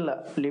പ്രെഡിക്കേറ്റ് അല്ല,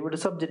 ലിവിഡ്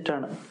സബ്ജക്റ്റ്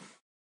ആണ്.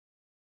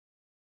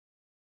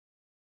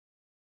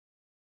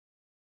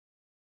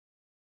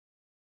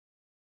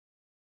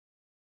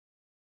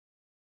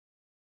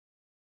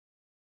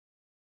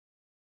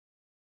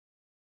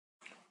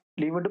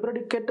 ലിവിഡ്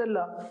പ്രെഡിക്കേറ്റ് അല്ല.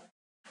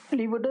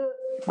 ലിവിഡ്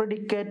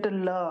പ്രെഡിക്കേറ്റ്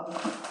അല്ല.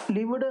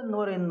 ലിവിഡ് എന്ന്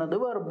പറയുന്നത്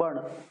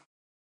വെർബാണ്.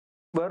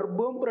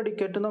 വെർബും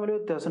പ്രെഡിക്കേറ്റും തമ്മിൽ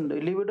വ്യത്യാസമുണ്ട്.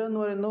 ലിവിഡ്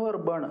എന്ന് പറയുന്നത്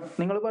വെർബാണ്.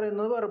 നിങ്ങൾ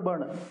പറയുന്നത്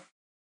വെർബാണ്.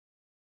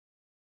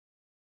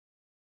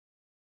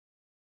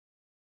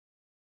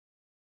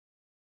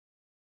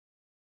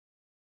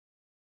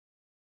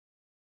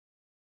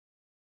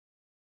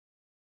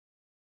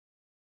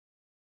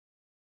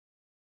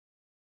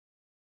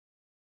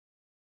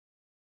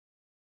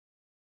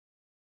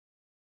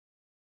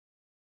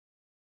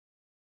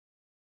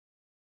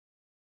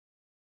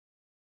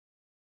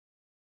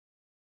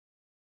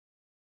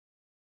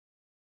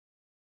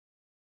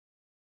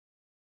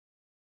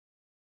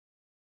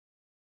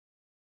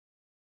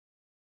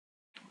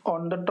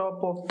 On the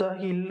top of the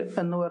hill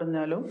എന്ന്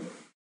പറഞ്ഞാലും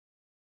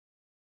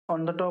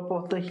on the top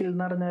of the hill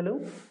എന്ന് പറഞ്ഞാലും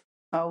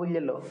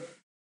ആവില്ലല്ലോ.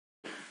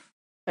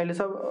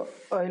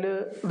 അതില്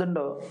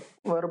ഇതുണ്ടോ?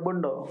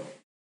 വെർബുണ്ടോ?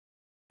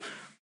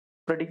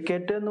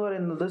 പ്രെഡിക്കേറ്റ് എന്ന്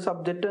പറയുന്നത്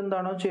സബ്ജക്റ്റ്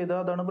എന്താണോ ചെയ്തത്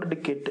അതാണ്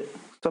പ്രെഡിക്കേറ്റ്.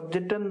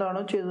 സബ്ജക്റ്റ്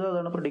എന്താണോ ചെയ്തത്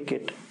അതാണ്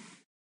പ്രെഡിക്കേറ്റ്.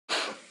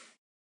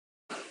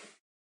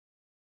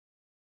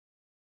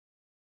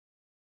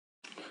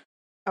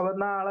 അപ്പൊ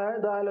നാളെ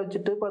ഇത്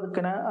ആലോചിച്ചിട്ട്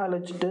പതുക്കനെ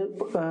ആലോചിച്ചിട്ട്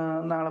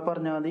നാളെ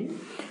പറഞ്ഞാൽ മതി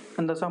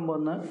എന്താ സംഭവം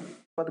എന്ന്.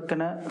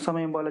 പതുക്കനെ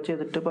സമയം പോലെ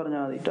ചെയ്തിട്ട്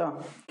പറഞ്ഞാൽ മതി കേട്ടോ.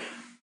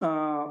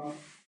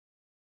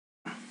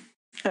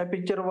 A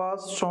picture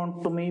was shown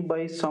to me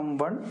by sum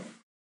one.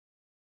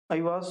 I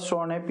was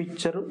Sean A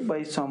picture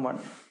by sum one.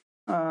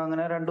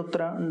 അങ്ങനെ രണ്ട്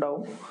ഉത്തരം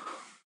ഉണ്ടാവും.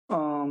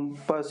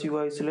 പാസീവ്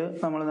വോയിസിൽ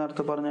നമ്മൾ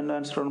നേരത്തെ പറഞ്ഞ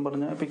ആൻസറാണ്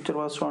പറഞ്ഞ picture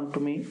was shown to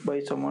me by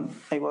someone,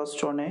 I was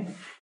Sean A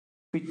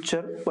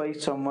picture by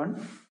someone.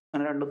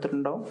 അങ്ങനെ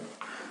രണ്ടുത്തരുണ്ടാവും.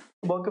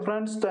 അപ്പോൾ okay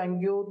friends,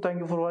 thank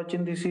you for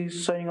watching. This is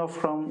signing off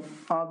from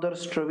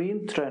Adarsh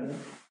Raveendran.